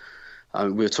to,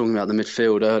 we were talking about the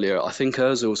midfield earlier, I think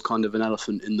Ozil's kind of an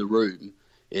elephant in the room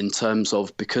in terms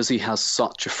of, because he has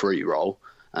such a free role,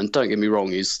 and don't get me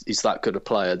wrong, he's that good a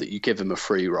player that you give him a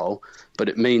free role, but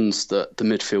it means that the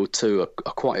midfield too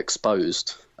are quite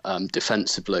exposed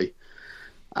defensively.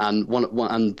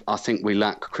 And I think we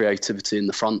lack creativity in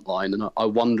the front line, and I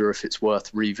wonder if it's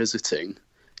worth revisiting,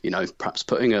 perhaps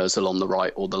putting Ozil on the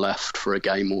right or the left for a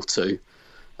game or two,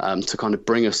 to kind of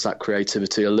bring us that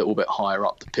creativity a little bit higher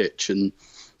up the pitch and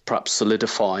perhaps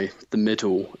solidify the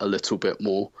middle a little bit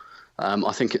more.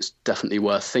 I think it's definitely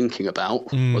worth thinking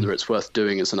about. Whether it's worth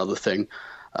doing is another thing.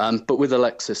 But with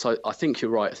Alexis, I think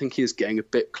you're right. I think he is getting a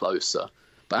bit closer.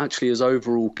 But actually his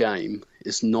overall game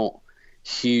is not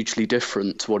hugely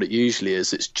different to what it usually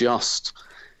is. It's just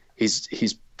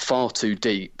he's far too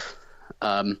deep,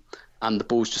 and the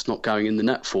ball's just not going in the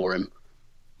net for him.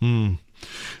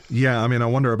 Yeah, I mean, I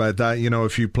wonder about that.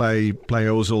 If you play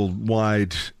Ozil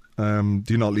wide, do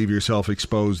you not leave yourself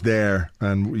exposed there?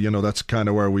 And that's kind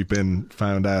of where we've been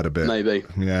found out a bit. Maybe,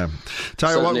 yeah.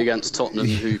 Certainly against Tottenham,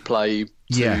 who play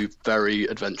two very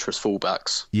adventurous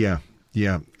fullbacks. Yeah.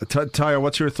 Tyre,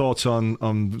 what's your thoughts on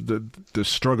the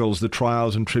struggles, the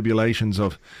trials and tribulations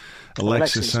of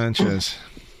Alexis Sanchez?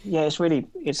 Yeah,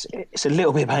 it's a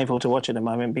little bit painful to watch at the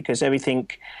moment because everything.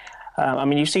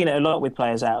 You've seen it a lot with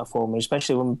players out of form,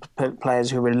 especially when players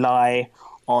who rely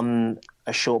on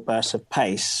a short burst of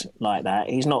pace like that.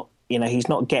 He's not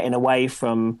getting away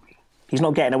from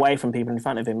people in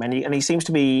front of him, and he seems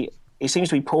to be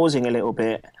pausing a little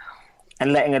bit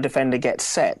and letting a defender get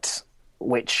set,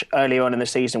 which earlier on in the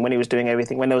season, when he was doing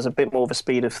everything, when there was a bit more of a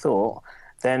speed of thought,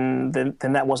 then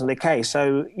that wasn't the case.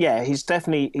 So yeah, he's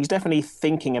definitely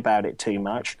thinking about it too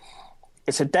much.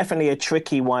 It's definitely a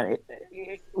tricky one.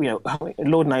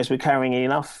 Lord knows we're carrying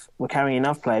enough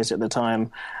players at the time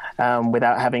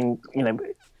without having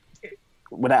to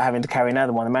carry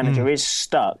another one. The manager is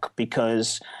stuck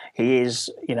because he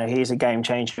is a game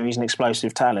changer. He's an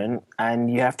explosive talent,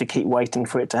 and you have to keep waiting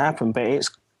for it to happen. But it's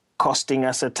costing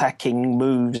us attacking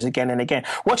moves again and again.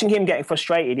 Watching him getting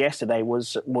frustrated yesterday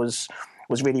was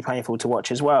really painful to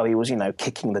watch as well. He was,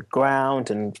 kicking the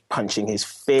ground and punching his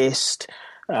fist.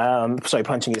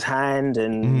 punching his hand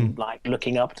and like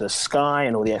looking up to the sky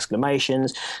and all the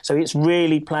exclamations. So it's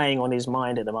really playing on his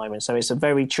mind at the moment. So it's a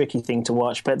very tricky thing to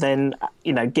watch. But then,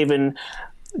 given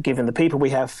the people we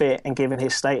have fit and given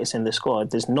his status in the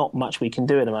squad, there's not much we can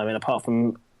do at the moment apart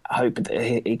from hope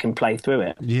that he can play through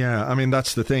it. Yeah, I mean,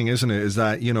 that's the thing, isn't it? Is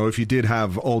that, if you did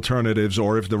have alternatives,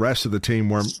 or if the rest of the team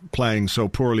weren't playing so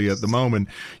poorly at the moment,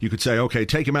 you could say, okay,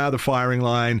 take him out of the firing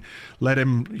line, let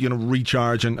him,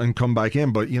 recharge and come back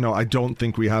in. But, I don't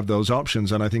think we have those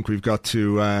options, and I think we've got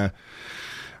to...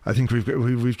 I think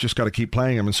we've just got to keep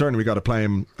playing him, and certainly we've got to play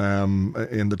him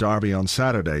in the derby on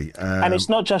Saturday. And it's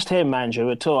not just him,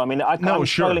 Andrew, at all. I mean, I'm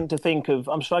struggling to think of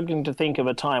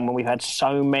a time when we've had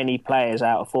so many players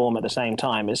out of form at the same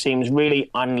time. It seems really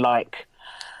unlike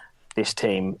this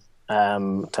team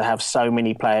to have so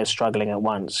many players struggling at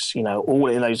once. All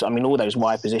those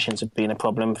wide positions have been a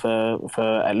problem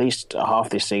for at least half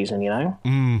this season.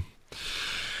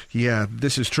 Yeah,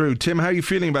 this is true. Tim, how are you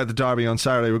feeling about the derby on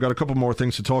Saturday? We've got a couple more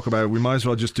things to talk about. We might as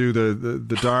well just do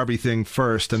the derby thing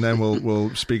first, and then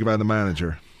we'll speak about the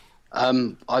manager.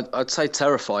 I'd say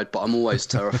terrified, but I'm always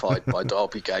terrified by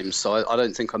derby games, so I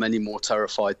don't think I'm any more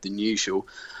terrified than usual.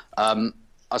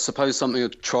 I suppose something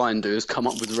I'd try and do is come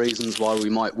up with reasons why we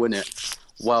might win it.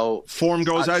 Well, form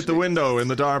goes out the window in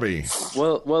the derby.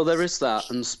 Well, there is that,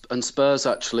 and Spurs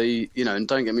actually, and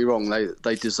don't get me wrong,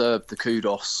 they deserve the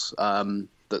kudos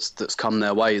that's come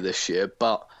their way this year.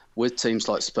 But with teams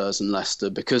like Spurs and Leicester,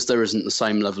 because there isn't the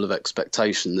same level of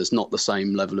expectation, there's not the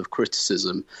same level of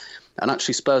criticism. And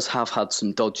actually, Spurs have had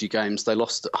some dodgy games. They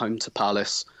lost at home to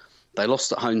Palace. They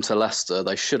lost at home to Leicester.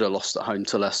 They should have lost at home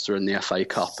to Leicester in the FA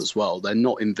Cup as well. They're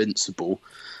not invincible.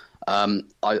 I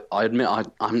admit I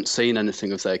haven't seen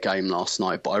anything of their game last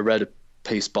night, but I read a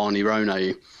piece Barney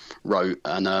Ronay wrote,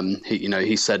 and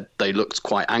he said they looked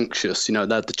quite anxious. They had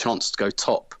the chance to go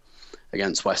top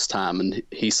against West Ham, and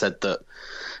he said that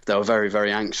they were very,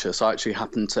 very anxious. I actually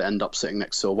happened to end up sitting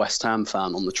next to a West Ham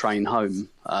fan on the train home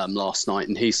last night,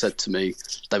 and he said to me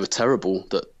they were terrible,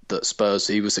 that Spurs,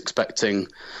 he was expecting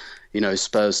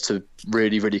Spurs to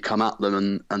really, really come at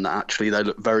them, and that actually they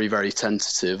looked very, very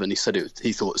tentative, and he said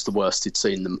he thought it's the worst he'd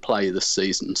seen them play this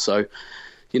season. So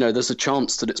there's a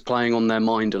chance that it's playing on their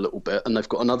mind a little bit, and they've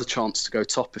got another chance to go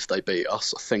top if they beat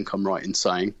us, I think I'm right in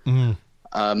saying.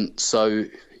 So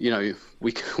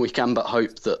we can but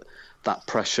hope that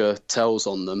pressure tells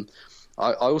on them.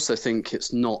 I also think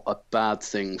it's not a bad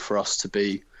thing for us to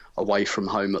be away from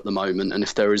home at the moment, and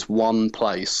if there is one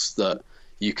place that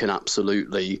you can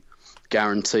absolutely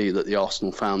guarantee that the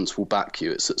Arsenal fans will back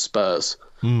you, it's at Spurs.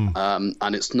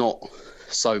 And it's not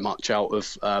so much out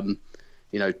of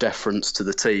deference to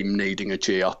the team needing a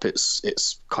G up.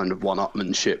 It's kind of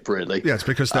one-upmanship, really. Yeah, it's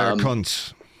because they're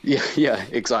cunts. Yeah,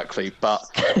 exactly. But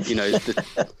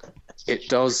it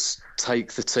does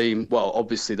take the team. Well,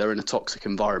 obviously they're in a toxic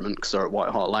environment because they're at White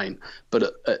Hart Lane,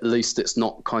 but at least it's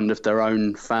not kind of their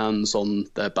own fans on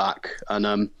their back. And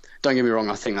don't get me wrong,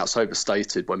 I think that's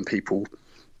overstated when people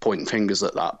point fingers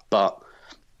at that. But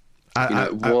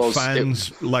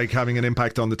fans like having an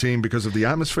impact on the team because of the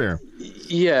atmosphere.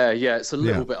 Yeah, it's a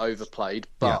little bit overplayed,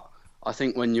 but. I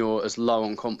think when you're as low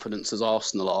on confidence as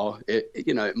Arsenal are,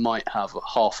 it might have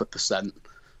 0.5%,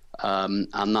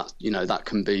 and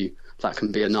that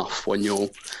can be enough when you're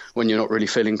not really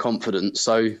feeling confident.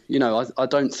 So I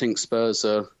don't think Spurs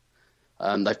are.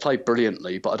 They've played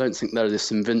brilliantly, but I don't think they're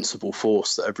this invincible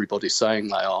force that everybody's saying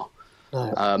they are.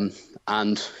 No.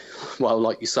 And well,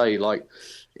 like you say, like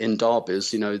in derbies,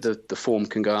 the form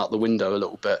can go out the window a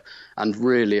little bit, and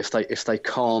really, if they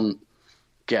can't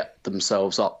get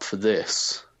themselves up for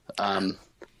this,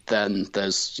 then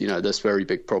there's very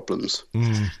big problems.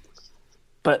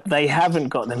 But they haven't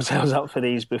got themselves up for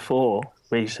these before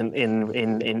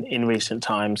in recent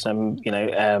times,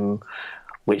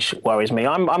 which worries me.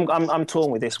 I'm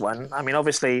torn with this one. I mean,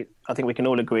 obviously, I think we can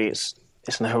all agree it's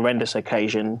an horrendous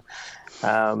occasion.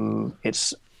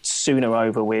 It's sooner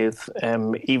over with.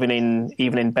 Even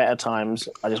in better times,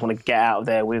 I just want to get out of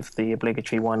there with the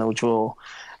obligatory 1-0 draw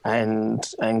and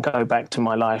go back to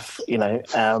my life,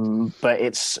 but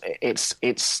it's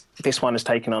this one has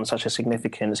taken on such a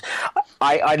significance.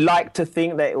 I'd like to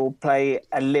think that it will play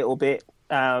a little bit,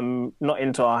 not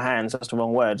into our hands, that's the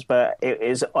wrong words, but it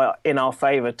is in our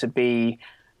favour to be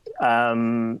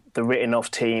the written off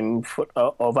team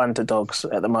of underdogs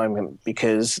at the moment,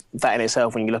 because that in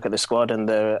itself, when you look at the squad and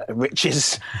the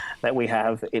riches that we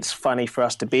have, it's funny for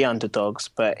us to be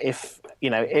underdogs. But if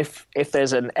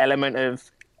there's an element of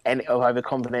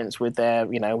overconfidence with their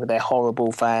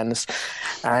horrible fans,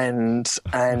 and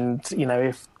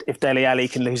if Dele Alli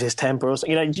can lose his temper, or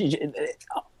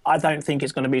I don't think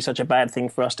it's going to be such a bad thing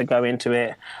for us to go into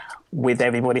it with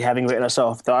everybody having written us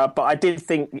off. But I did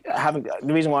think, the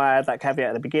reason why I had that caveat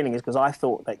at the beginning is because I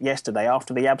thought that yesterday,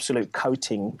 after the absolute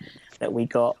coating that we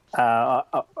got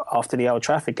after the Old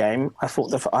Trafford game, I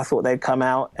thought they'd come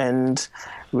out and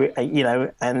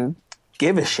and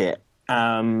give a shit.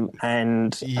 And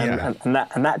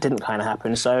that didn't kind of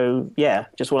happen. So yeah,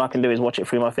 just all I can do is watch it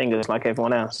through my fingers like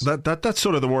everyone else. That's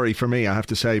sort of the worry for me, I have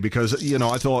to say, because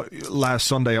I thought last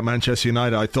Sunday at Manchester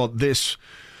United, I thought this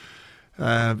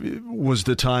was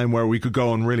the time where we could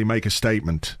go and really make a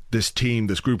statement. This team,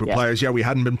 this group of players, we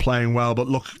hadn't been playing well, but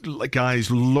look,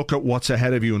 guys, look at what's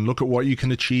ahead of you and look at what you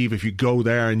can achieve if you go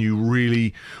there and you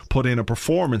really put in a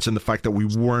performance. And the fact that we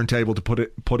weren't able to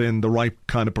put in the right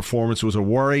kind of performance was a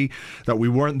worry. That we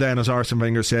weren't then, as Arsene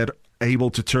Wenger said,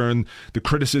 able to turn the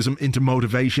criticism into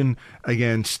motivation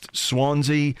against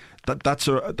Swansea. That's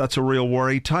a real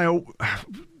worry. Tayo,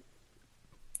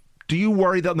 do you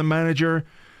worry that the manager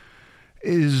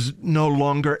is no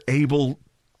longer able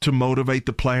to motivate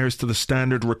the players to the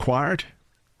standard required?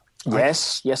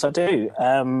 Yes, I do.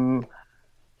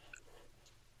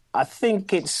 I think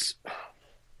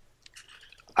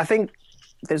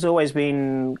there's always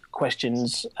been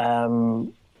questions of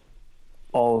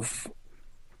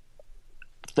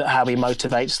how he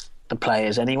motivates the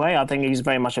players. Anyway, I think he's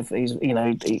very much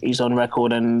he's on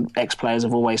record, and ex-players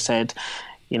have always said,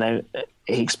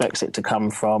 he expects it to come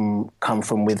from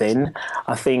within.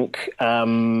 I think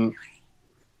I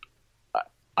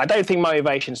don't think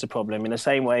motivation's the problem, in the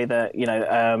same way that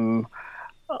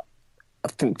I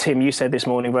think, Tim, you said this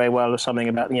morning very well something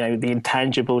about the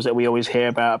intangibles that we always hear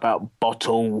about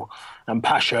bottle and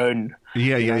passion.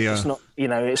 Yeah. It's not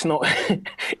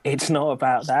it's not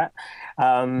about that.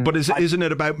 But isn't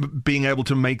it about being able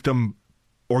to make them,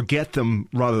 or get them,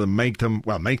 rather than make them?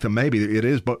 Well, make them, maybe it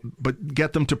is, but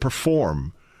get them to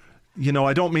perform.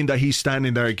 I don't mean that he's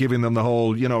standing there giving them the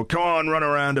whole, come on, run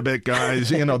around a bit, guys.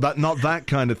 That, not that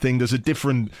kind of thing. There's a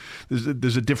different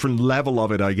level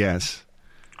of it, I guess.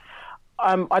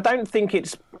 I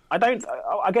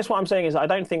guess what I'm saying is I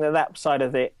don't think that side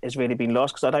of it has really been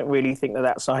lost, because I don't really think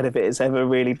that side of it has ever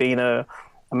really been a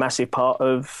massive part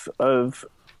of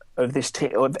this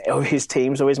of his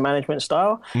teams or his management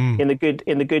style. In the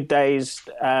good days,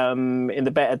 in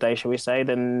the better days, shall we say,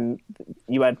 then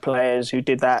you had players who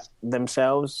did that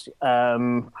themselves.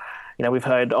 We've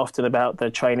heard often about the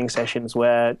training sessions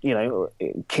where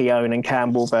Keown and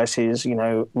Campbell versus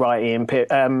Wrighty and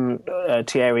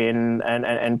Thierry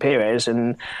and Pires,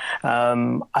 and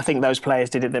I think those players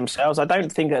did it themselves. I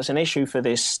don't think that's an issue for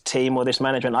this team or this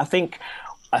management. I think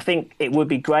it would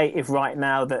be great if right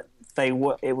now that they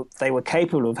were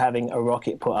capable of having a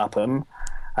rocket put up them.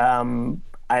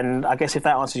 And I guess if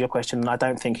that answers your question, I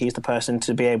don't think he's the person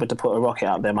to be able to put a rocket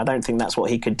up them. I don't think that's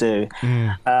what he could do.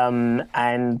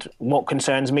 And what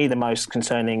concerns me the most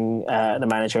concerning the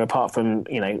manager, apart from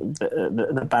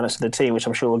the balance of the team, which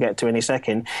I'm sure we'll get to in a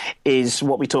second, is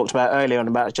what we talked about earlier on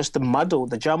about just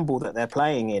the jumble that they're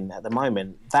playing in at the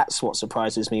moment. That's what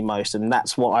surprises me most, and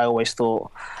that's what I always thought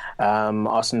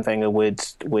Arsene Wenger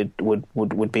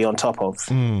would be on top of.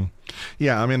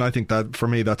 Yeah, I mean, I think that for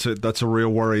me that's a real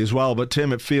worry as well. But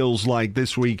Tim, it feels like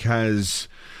this week has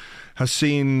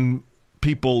seen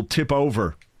people tip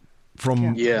over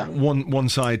from one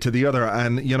side to the other.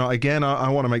 And again, I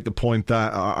want to make the point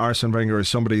that Arsene Wenger is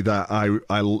somebody that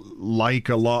I like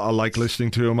a lot. I like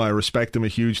listening to him. I respect him a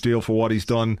huge deal for what he's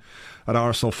done at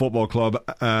Arsenal Football Club.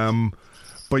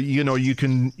 But you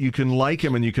can like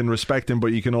him and you can respect him,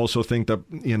 but you can also think that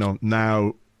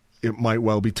now it might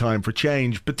well be time for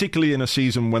change, particularly in a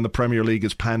season when the Premier League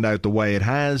has panned out the way it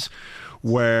has,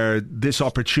 where this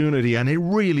opportunity, and it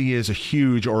really is a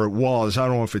huge, or it was, I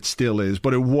don't know if it still is,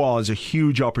 but it was a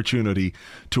huge opportunity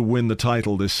to win the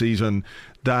title this season,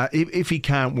 that if he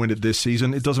can't win it this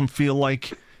season, it doesn't feel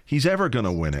like he's ever going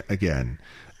to win it again.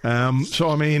 So,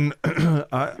 I mean,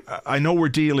 I know we're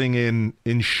dealing in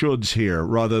shoulds here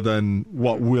rather than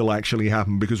what will actually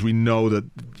happen, because we know that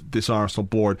this Arsenal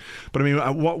board. But I mean,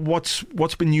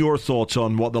 what's been your thoughts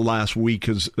on what the last week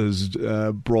has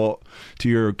brought to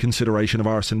your consideration of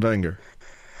Arsene Wenger?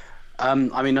 I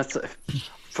mean,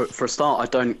 for a start, I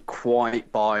don't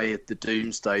quite buy the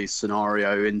doomsday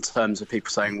scenario in terms of people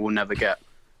saying we'll never get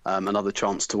another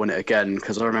chance to win it again,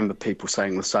 because I remember people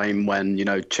saying the same when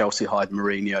Chelsea hired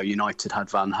Mourinho, United had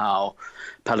Van Gaal,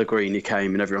 Pellegrini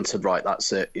came, and everyone said, right,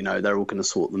 that's it, they're all going to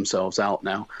sort themselves out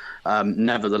now.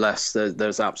 Nevertheless,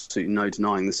 there's absolutely no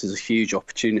denying this is a huge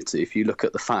opportunity. If you look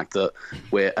at the fact that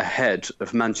we're ahead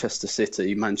of Manchester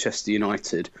City, Manchester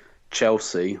United,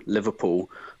 Chelsea, Liverpool,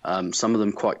 some of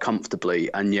them quite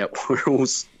comfortably, and yet we're all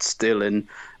still in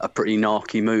a pretty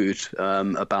narky mood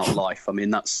about life. I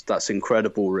mean, that's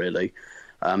incredible, really,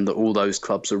 that all those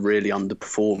clubs are really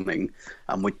underperforming,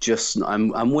 and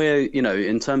we're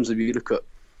in terms of, you look at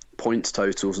points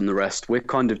totals and the rest, we're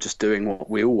kind of just doing what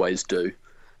we always do,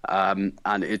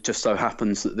 and it just so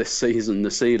happens that this season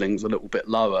the ceiling's a little bit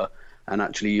lower. And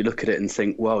actually, you look at it and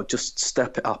think, well, just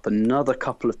step it up another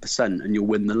couple of percent and you'll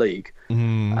win the league.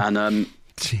 And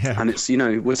and it's,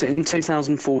 was it in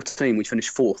 2014 we finished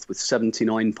fourth with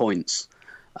 79 points?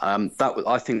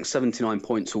 I think 79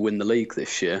 points will win the league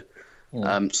this year.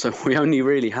 So we only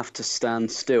really have to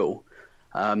stand still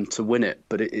to win it.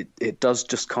 But it does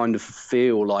just kind of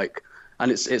feel like,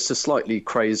 and it's a slightly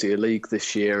crazier league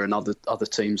this year, and other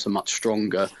teams are much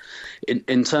stronger.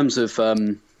 In terms of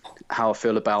how I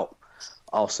feel about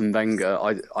Arsene Wenger,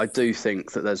 I do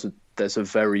think that there's a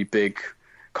very big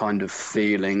kind of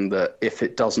feeling that if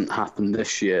it doesn't happen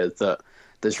this year, that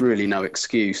there's really no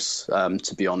excuse,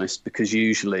 to be honest, because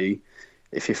usually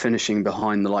if you're finishing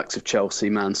behind the likes of Chelsea,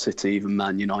 Man City, even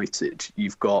Man United,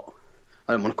 you've got,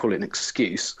 I don't want to call it an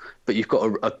excuse, but you've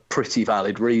got a pretty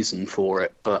valid reason for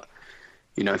it. But,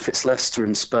 if it's Leicester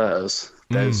and Spurs,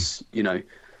 there's,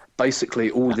 basically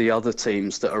all the other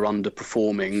teams that are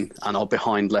underperforming and are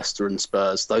behind Leicester and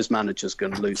Spurs, those managers are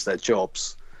going to lose their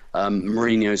jobs.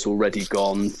 Mourinho's already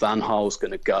gone. Van Gaal's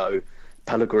going to go.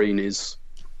 Pellegrini's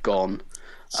gone.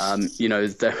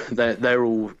 They're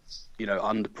all,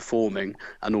 underperforming,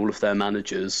 and all of their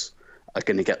managers are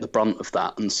going to get the brunt of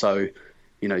that. And so,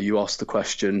 you ask the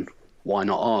question, why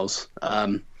not ours?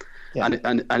 And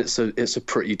it's a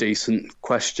pretty decent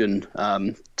question,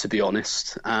 to be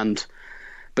honest.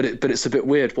 But it's a bit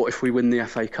weird. What if we win the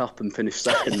FA Cup and finish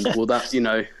second? Well, that,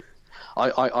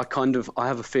 I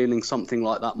have a feeling something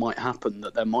like that might happen,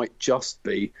 that there might just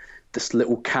be this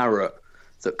little carrot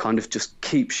that kind of just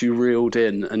keeps you reeled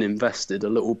in and invested a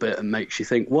little bit and makes you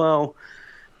think, well,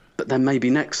 but then maybe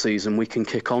next season we can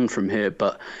kick on from here.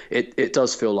 But it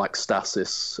does feel like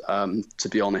stasis, to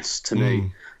be honest, to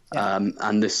me.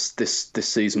 And this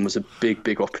season was a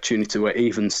big opportunity where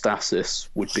even stasis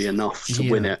would be enough to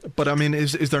win it. But I mean,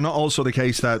 is there not also the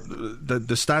case that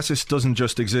the stasis doesn't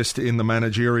just exist in the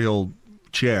managerial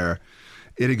chair?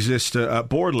 It exists at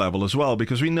board level as well,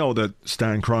 because we know that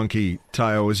Stan Kroenke,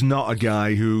 Tayo, is not a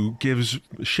guy who gives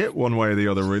shit one way or the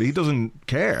other, really. He doesn't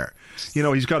care.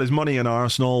 He's got his money in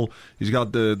Arsenal, he's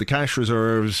got the cash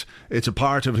reserves, it's a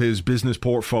part of his business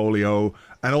portfolio,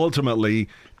 and ultimately,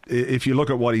 if you look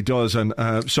at what he does, and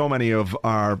so many of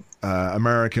our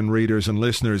American readers and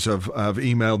listeners have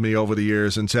emailed me over the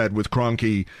years and said with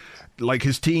Kroenke, like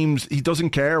his teams, he doesn't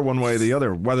care one way or the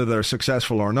other whether they're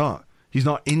successful or not. He's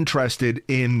not interested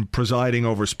in presiding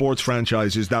over sports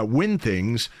franchises that win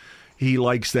things. He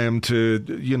likes them to,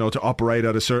 to operate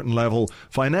at a certain level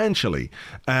financially.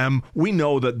 We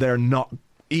know that they're not,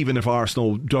 even if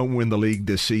Arsenal don't win the league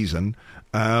this season,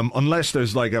 unless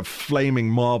there's like a flaming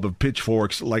mob of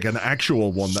pitchforks, like an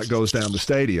actual one that goes down the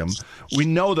stadium, we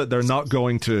know that they're not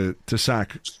going to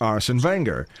sack Arsene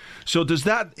Wenger. So does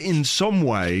that in some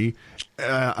way,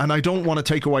 and I don't want to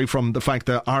take away from the fact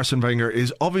that Arsene Wenger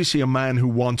is obviously a man who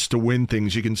wants to win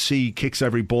things. You can see he kicks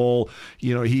every ball.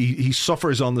 He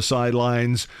suffers on the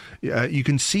sidelines. You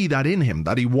can see that in him,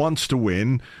 that he wants to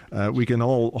win. We can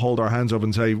all hold our hands up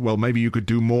and say, well, maybe you could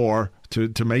do more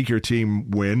to make your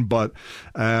team win, but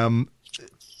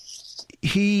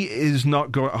he is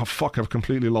not going... Oh, fuck, I've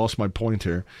completely lost my point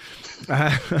here.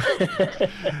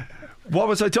 What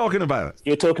was I talking about?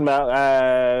 You're talking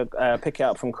about pick it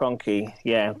up from Kroenke.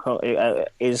 Yeah,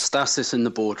 is stasis in the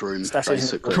boardroom,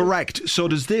 basically. Correct. So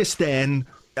does this then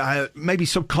maybe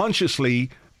subconsciously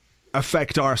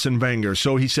affect Arsene Wenger?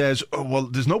 So he says, oh, well,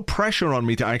 there's no pressure on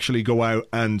me to actually go out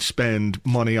and spend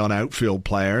money on outfield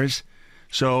players,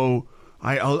 so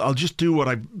I'll just do what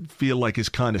I feel like is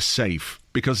kind of safe,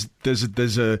 because there's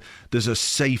a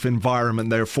safe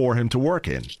environment there for him to work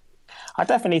in. I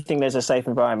definitely think there's a safe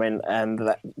environment and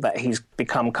that he's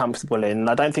become comfortable in.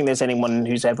 I don't think there's anyone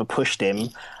who's ever pushed him.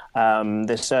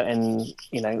 There's certain,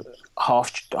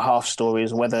 half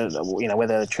stories, whether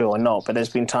they're true or not. But there's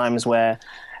been times where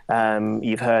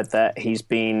you've heard that he's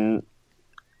been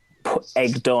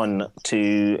egged on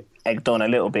a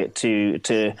little bit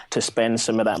to spend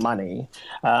some of that money,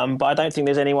 but I don't think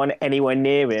there's anyone anywhere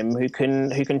near him who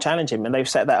can challenge him. And they've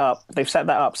set that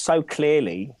up so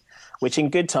clearly, which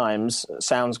in good times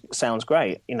sounds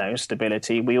great.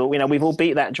 Stability. We've all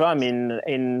beat that drum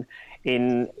in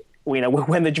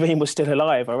when the dream was still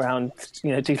alive around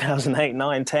 2008,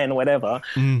 9, 10, whatever,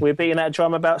 we're beating that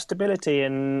drum about stability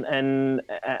and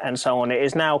so on. It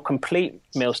is now complete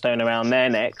millstone around their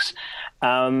necks,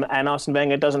 and Arsene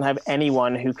Wenger doesn't have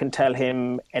anyone who can tell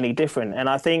him any different. And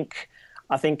I think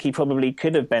he probably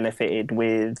could have benefited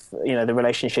with the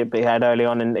relationship he had early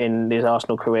on in his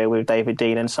Arsenal career with David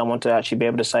Dean, and someone to actually be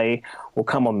able to say, "Well,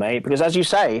 come on, mate," because as you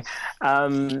say.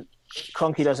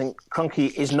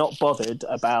 Kroenke is not bothered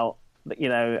about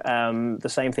the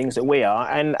same things that we are,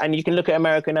 and you can look at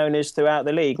American owners throughout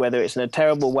the league, whether it's in a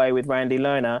terrible way with Randy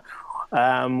Lerner,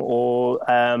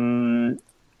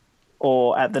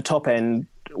 or at the top end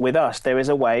with us. There is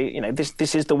a way.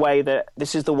 This is the way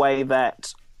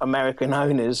that American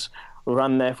owners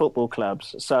run their football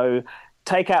clubs. So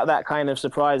take out that kind of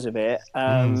surprise of it.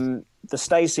 The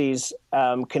Stacys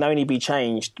can only be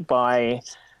changed by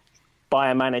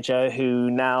a manager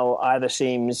who now either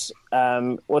seems,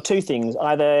 two things.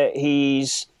 Either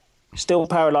he's still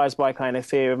paralysed by kind of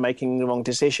fear of making the wrong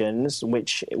decisions,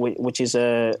 which is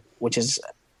an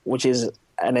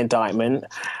indictment,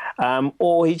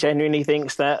 or he genuinely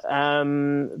thinks that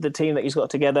the team that he's got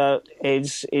together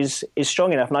is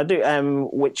strong enough. And I do,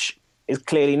 which is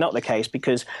clearly not the case,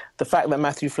 because the fact that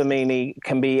Matthew Flamini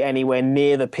can be anywhere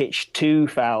near the pitch to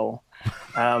foul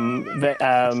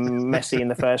Messi in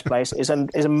the first place is a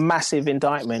massive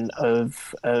indictment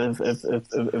of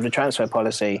the transfer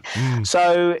policy.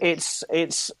 So it's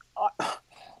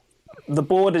the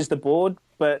board is the board,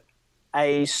 but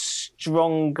a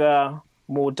stronger,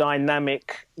 more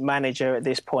dynamic manager at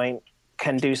this point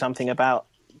can do something about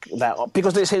that,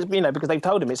 because it's his, because they've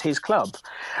told him it's his club,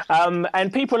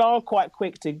 and people are quite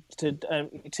quick to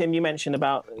Tim, you mentioned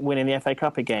about winning the FA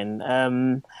Cup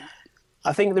again.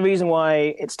 I think the reason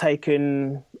why it's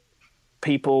taken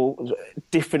people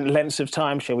different lengths of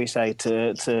time, shall we say,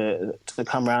 to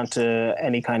come around to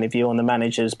any kind of view on the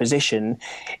manager's position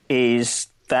is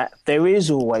that there is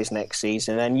always next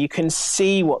season, and you can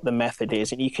see what the method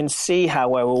is, and you can see how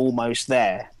we're almost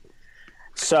there.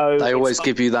 So they always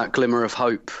give you that glimmer of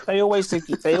hope. They always give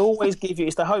you.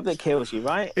 It's the hope that kills you,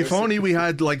 right? If only we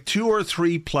had like 2 or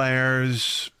 3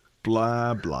 players.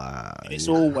 Blah blah. It's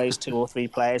always 2 or 3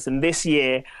 players, and this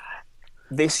year,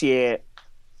 Matthew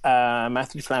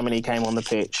Flamini came on the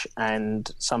pitch,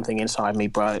 and something inside me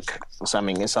broke.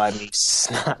 Something inside me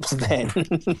snapped. Then,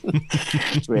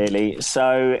 really.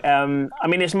 So,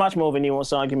 it's much more of a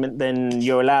nuanced argument than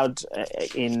you're allowed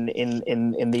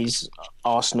in these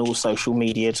Arsenal social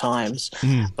media times.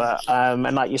 But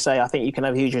and like you say, I think you can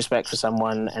have huge respect for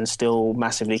someone and still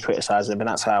massively criticise them, and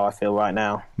that's how I feel right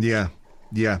now.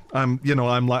 Yeah, I'm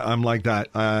like that.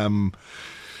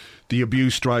 The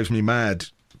abuse drives me mad,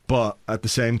 but at the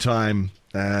same time,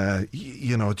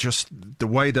 just the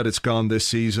way that it's gone this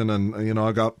season, and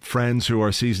I got friends who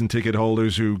are season ticket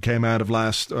holders who came out of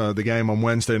the game on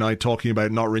Wednesday night talking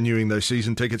about not renewing their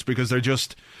season tickets because they're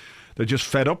just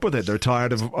fed up with it. They're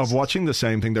tired of watching the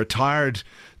same thing. They're tired,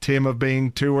 Tim, of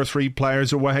being 2 or 3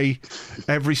 players away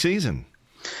every season.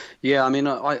 Yeah,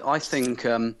 I think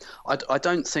I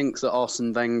don't think that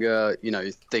Arsene Wenger,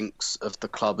 thinks of the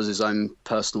club as his own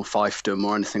personal fiefdom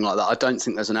or anything like that. I don't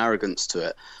think there's an arrogance to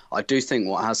it. I do think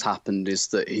what has happened is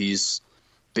that he's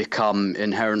become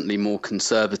inherently more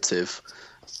conservative,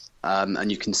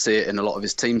 and you can see it in a lot of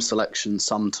his team selections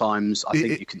sometimes. I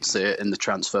think you can see it in the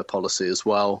transfer policy as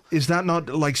well. Is that not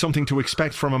like something to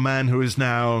expect from a man who is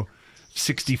now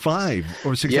 65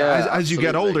 or 60? Yeah, as you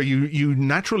get older, you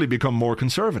naturally become more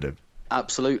conservative.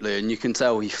 Absolutely, and you can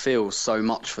tell he feels so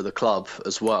much for the club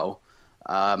as well,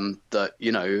 that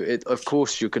of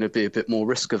course you're going to be a bit more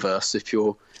risk averse if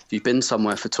you've been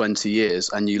somewhere for 20 years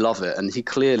and you love it, and he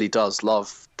clearly does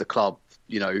love the club,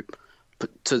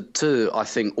 to I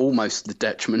think almost the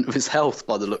detriment of his health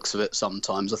by the looks of it.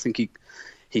 Sometimes I think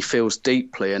he feels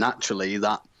deeply, and actually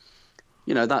that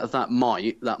that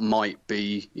might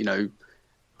be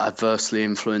adversely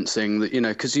influencing that,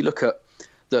 because you look at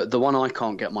the one I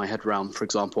can't get my head round, for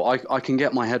example. I can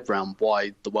get my head round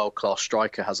why the world-class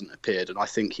striker hasn't appeared, and I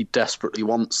think he desperately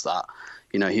wants that.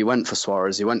 He went for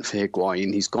Suarez, he went for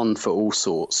Higuain, he's gone for all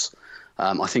sorts.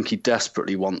 I think he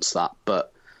desperately wants that,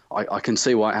 but I can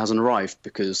see why it hasn't arrived,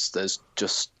 because they're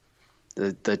just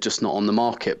not on the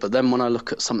market. But then when I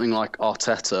look at something like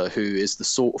Arteta, who is the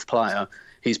sort of player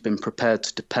he's been prepared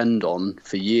to depend on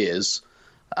for years,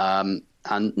 and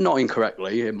not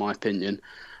incorrectly, in my opinion.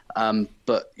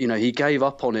 But, he gave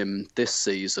up on him this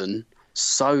season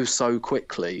so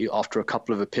quickly after a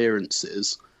couple of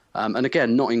appearances. And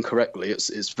again, not incorrectly,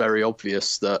 it's very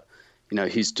obvious that,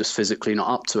 he's just physically not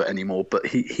up to it anymore. But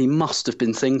he must have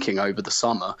been thinking over the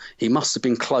summer. He must have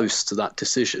been close to that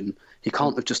decision. He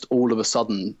can't have just all of a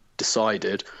sudden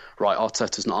decided, right,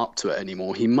 Arteta's not up to it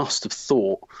anymore. He must have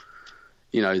thought,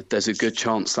 there's a good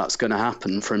chance that's going to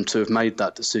happen for him to have made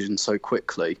that decision so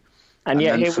quickly. And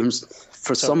yet,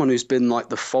 for someone who's been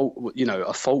like a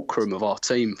fulcrum of our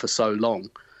team for so long,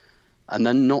 and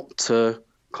then not to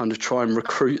kind of try and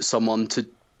recruit someone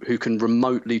who can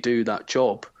remotely do that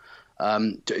job,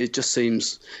 it just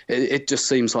seems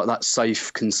like that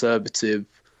safe, conservative,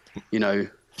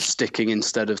 sticking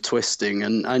instead of twisting.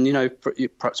 And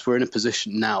perhaps we're in a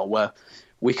position now where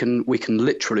we can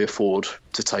literally afford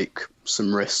to take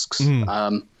some risks.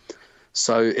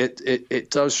 So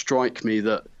it does strike me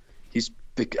that he's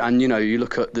big, and you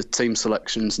look at the team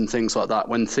selections and things like that,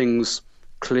 when things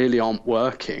clearly aren't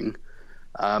working,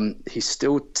 he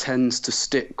still tends to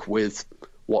stick with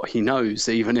what he knows,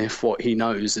 even if what he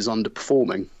knows is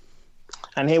underperforming.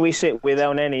 And here we sit with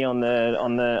El Neni on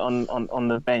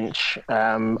the bench,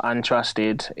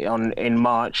 untrusted in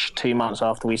March, 2 months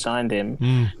after we signed him,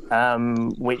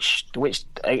 which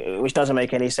doesn't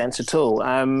make any sense at all.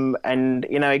 And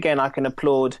again, I can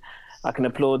applaud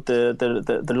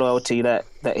the loyalty that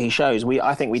he shows.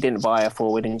 I think we didn't buy a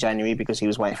forward in January because he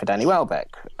was waiting for Danny Welbeck.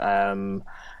 But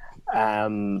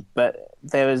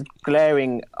there was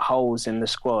glaring holes in the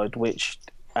squad, which,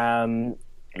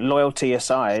 loyalty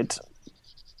aside,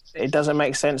 it doesn't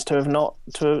make sense to have not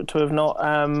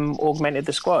augmented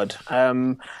the squad.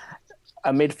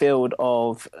 A midfield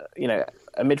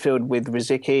with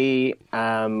Rosicky,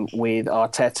 with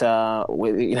Arteta,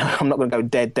 I'm not going to go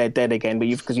dead again, but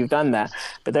because you've done that.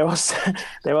 But there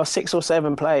are 6 or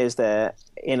 7 players there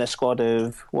in a squad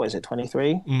of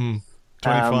 23,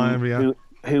 25, yeah.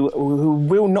 Who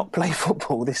will not play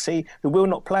football this season, who will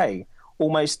not play.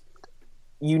 Almost,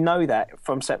 that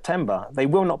from September. They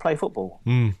will not play football.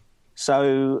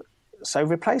 So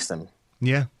replace them.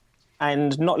 Yeah.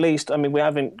 And not least, we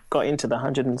haven't got into the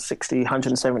 160,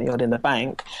 170 odd in the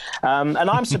bank. And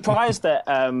I'm surprised that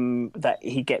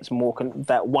he gets more,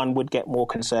 that one would get more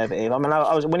conservative. I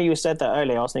was when you said that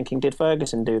earlier, I was thinking, did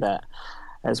Ferguson do that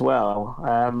as well?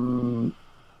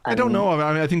 I don't know.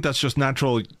 I think that's just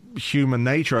natural human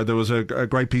nature. There was a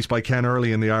great piece by Ken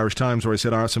Early in the Irish Times where he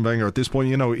said Arsene Wenger at this point,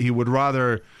 he would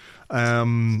rather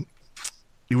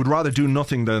do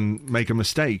nothing than make a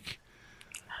mistake,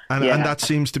 and that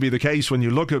seems to be the case when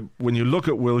you look at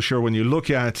Wilshere, when you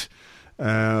look at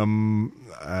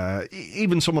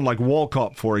even someone like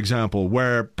Walcott, for example,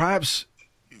 where perhaps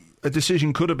a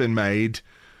decision could have been made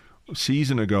a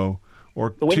season ago.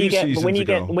 Or when you get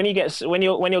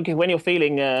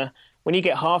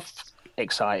half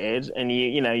excited and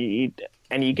you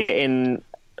get in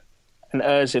an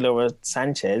Ozil or a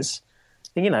Sanchez,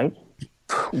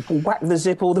 whack the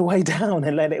zip all the way down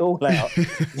and let it all out.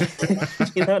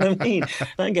 You know what I mean?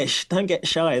 Don't get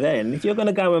shy then. If you're going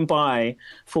to go and buy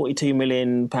 £42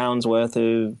 million worth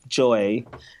of joy,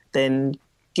 then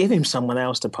give him someone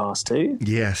else to pass to.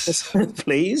 Yes.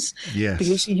 Please. Yes.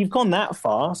 Because you've gone that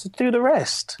far, so do the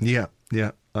rest. Yeah,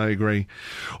 I agree.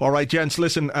 All right, gents,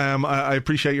 listen, I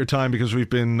appreciate your time because we've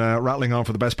been rattling on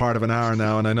for the best part of an hour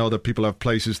now, and I know that people have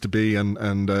places to be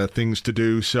and things to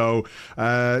do. So,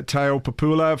 Tayo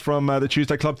Popoola from the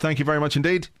Tuesday Club, thank you very much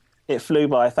indeed. It flew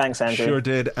by. Thanks, Andrew. Sure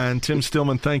did. And Tim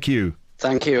Stillman, thank you.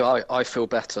 Thank you. I feel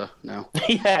better now.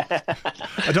 Yeah.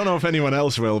 I don't know if anyone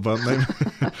else will, but maybe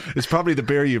it's probably the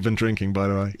beer you've been drinking, by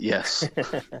the way. Yes.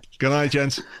 Good night,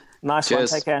 gents. Nice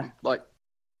Cheers. one. Take care. Bye.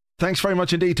 Thanks very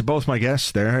much indeed to both my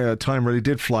guests there. Time really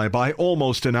did fly by,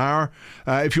 almost an hour.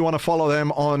 If you want to follow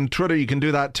them on Twitter, you can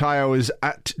do that. Tayo is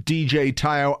at DJ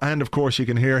Tayo, and of course you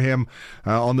can hear him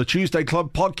on the Tuesday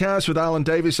Club podcast with Alan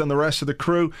Davis and the rest of the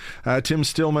crew. Tim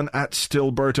Stillman at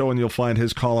Stillberto, and you'll find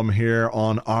his column here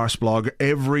on Arseblog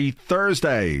every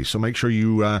Thursday. So make sure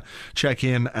you check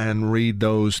in and read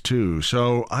those too.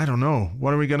 So I don't know,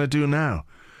 what are we going to do now?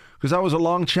 Because that was a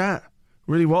long chat.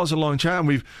 Really was a long chat, and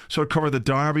we've sort of covered the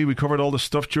derby, we covered all the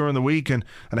stuff during the week, and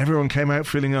everyone came out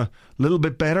feeling a little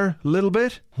bit better, a little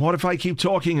bit. What if I keep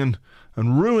talking and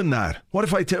ruin that? What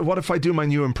if I do my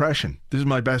new impression? This is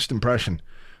my best impression.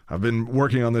 I've been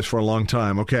working on this for a long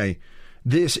time. Okay,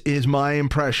 this is my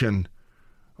impression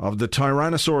of the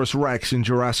Tyrannosaurus Rex in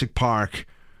Jurassic Park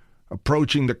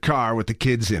approaching the car with the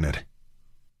kids in it.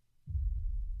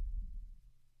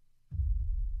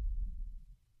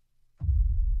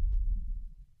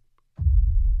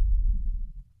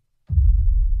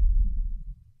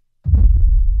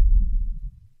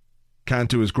 Can't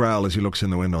do his growl as he looks in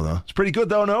the window, though. It's pretty good,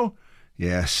 though, no?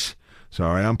 Yes.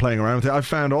 Sorry, I'm playing around with it. I've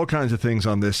found all kinds of things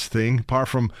on this thing. Apart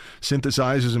from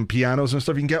synthesizers and pianos and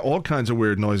stuff, you can get all kinds of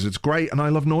weird noises. It's great, and I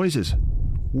love noises.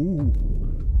 Ooh.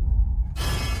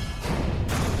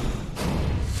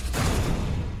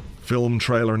 Film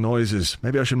trailer noises.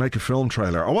 Maybe I should make a film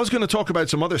trailer. I was going to talk about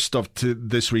some other stuff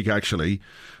this week, actually,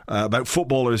 about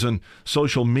footballers and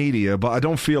social media, but I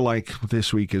don't feel like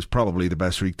this week is probably the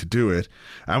best week to do it.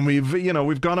 And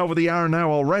we've gone over the hour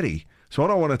now already, so I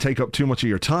don't want to take up too much of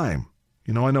your time.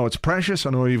 I know it's precious.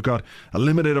 I know you've got a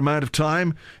limited amount of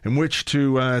time in which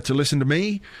to listen to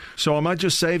me, so I might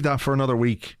just save that for another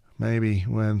week, maybe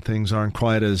when things aren't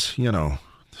quite as,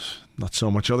 not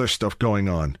so much other stuff going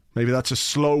on. Maybe that's a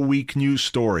slow week news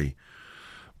story.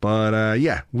 But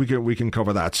yeah, we can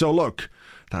cover that. So look,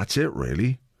 that's it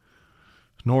really.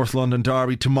 North London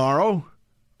derby tomorrow.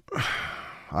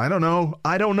 I don't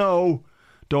know.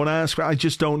 Don't ask. I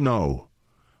just don't know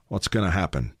what's going to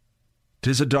happen.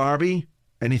 'Tis a derby.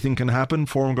 Anything can happen.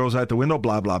 Form goes out the window.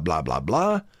 Blah, blah, blah, blah,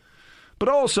 blah. But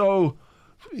also,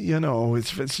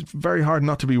 it's very hard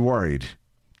not to be worried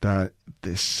that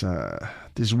this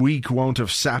week won't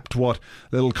have sapped what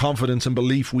little confidence and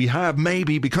belief we have.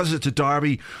 Maybe because it's a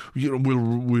derby,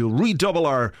 we'll redouble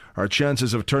our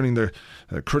chances of turning the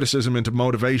criticism into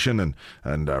motivation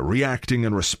and reacting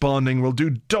and responding. We'll do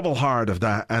double hard of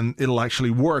that, and it'll actually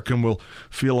work, and we'll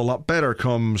feel a lot better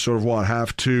come sort of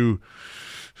 2:30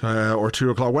 or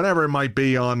 2 o'clock, whenever it might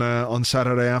be on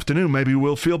Saturday afternoon. Maybe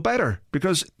we'll feel better,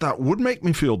 because that would make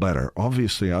me feel better.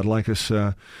 Obviously, I'd like us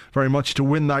very much to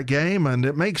win that game, and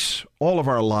it makes all of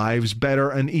our lives better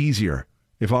and easier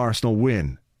if Arsenal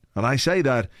win. And I say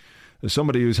that as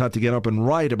somebody who's had to get up and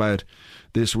write about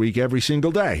this week every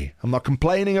single day. I'm not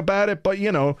complaining about it, but,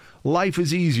 life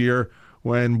is easier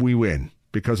when we win,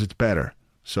 because it's better.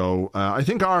 So I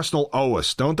think Arsenal owe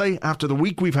us, don't they? After the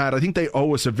week we've had, I think they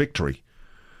owe us a victory.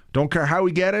 Don't care how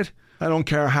we get it. I don't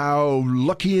care how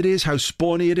lucky it is, how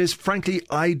spawny it is. Frankly,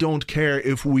 I don't care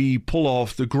if we pull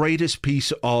off the greatest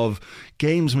piece of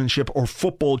gamesmanship or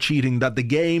football cheating that the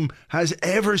game has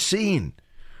ever seen,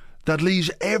 that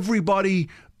leaves everybody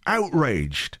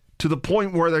outraged to the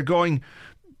point where they're going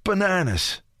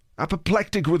bananas,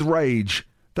 apoplectic with rage,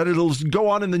 that it'll go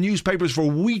on in the newspapers for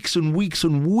weeks and weeks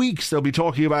and weeks. They'll be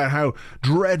talking about how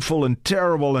dreadful and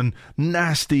terrible and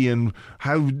nasty and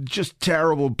how just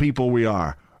terrible people we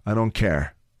are. I don't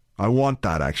care. I want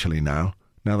that, actually, now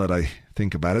that I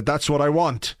think about it. That's what I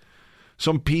want.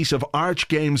 Some piece of arch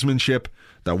gamesmanship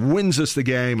that wins us the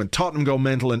game, and Tottenham go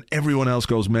mental and everyone else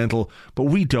goes mental. But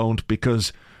we don't,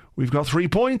 because we've got 3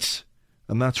 points.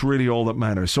 And that's really all that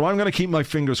matters. So I'm going to keep my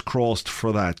fingers crossed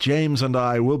for that. James and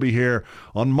I will be here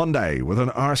on Monday with an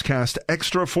Arsecast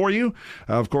Extra for you.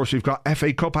 Of course, we've got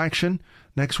FA Cup action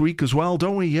next week as well,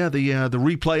 don't we? Yeah, the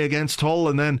replay against Hull,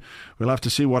 and then we'll have to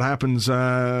see what happens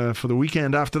for the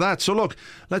weekend after that. So look,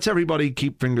 let's everybody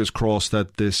keep fingers crossed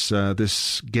that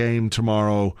this game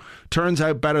tomorrow turns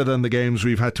out better than the games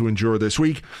we've had to endure this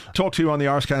week. Talk to you on the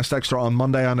Arsecast Extra on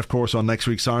Monday, and of course on next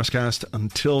week's Arsecast.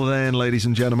 Until then, ladies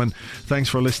and gentlemen, thanks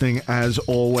for listening as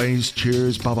always.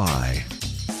 Cheers, bye-bye.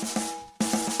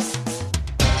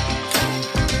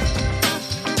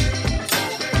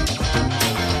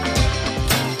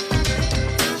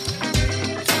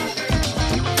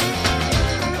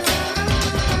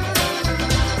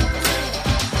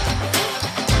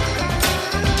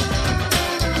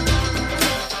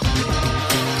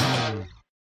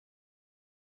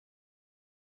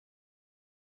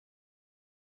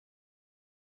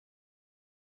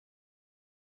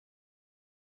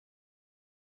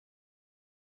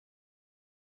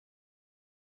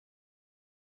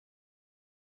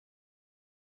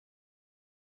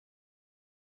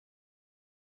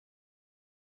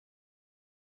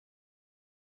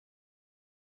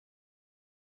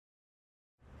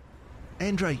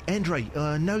 Andre,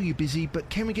 I know you're busy, but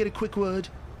can we get a quick word?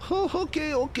 Oh,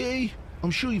 okay.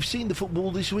 I'm sure you've seen the football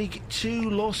this week.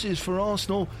 2 losses for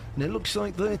Arsenal, and it looks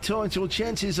like their title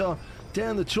chances are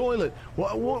down the toilet.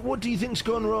 What do you think's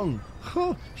gone wrong?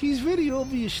 Oh, it's very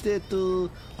obvious that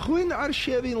when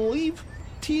Arsene leave,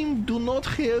 team do not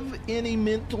have any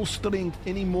mental strength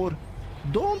anymore.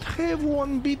 Don't have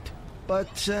one bit.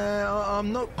 But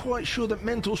I'm not quite sure that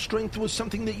mental strength was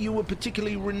something that you were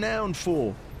particularly renowned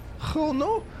for. Oh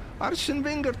no, Arsene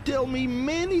Wenger tell me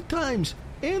many times,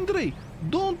 Andre,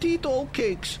 don't eat all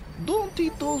cakes, don't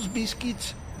eat those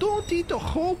biscuits, don't eat a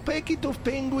whole packet of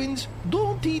penguins,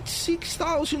 don't eat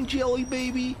 6,000 jelly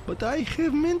baby, but I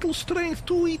have mental strength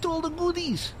to eat all the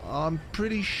goodies. I'm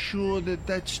pretty sure that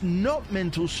that's not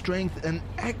mental strength, and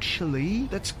actually,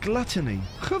 that's gluttony.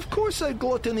 Of course I've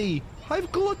gluttony.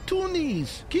 I've got 2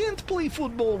 knees. Can't play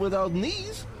football without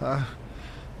knees.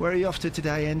 Where are you off to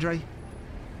today, Andre?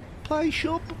 Play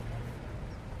shop.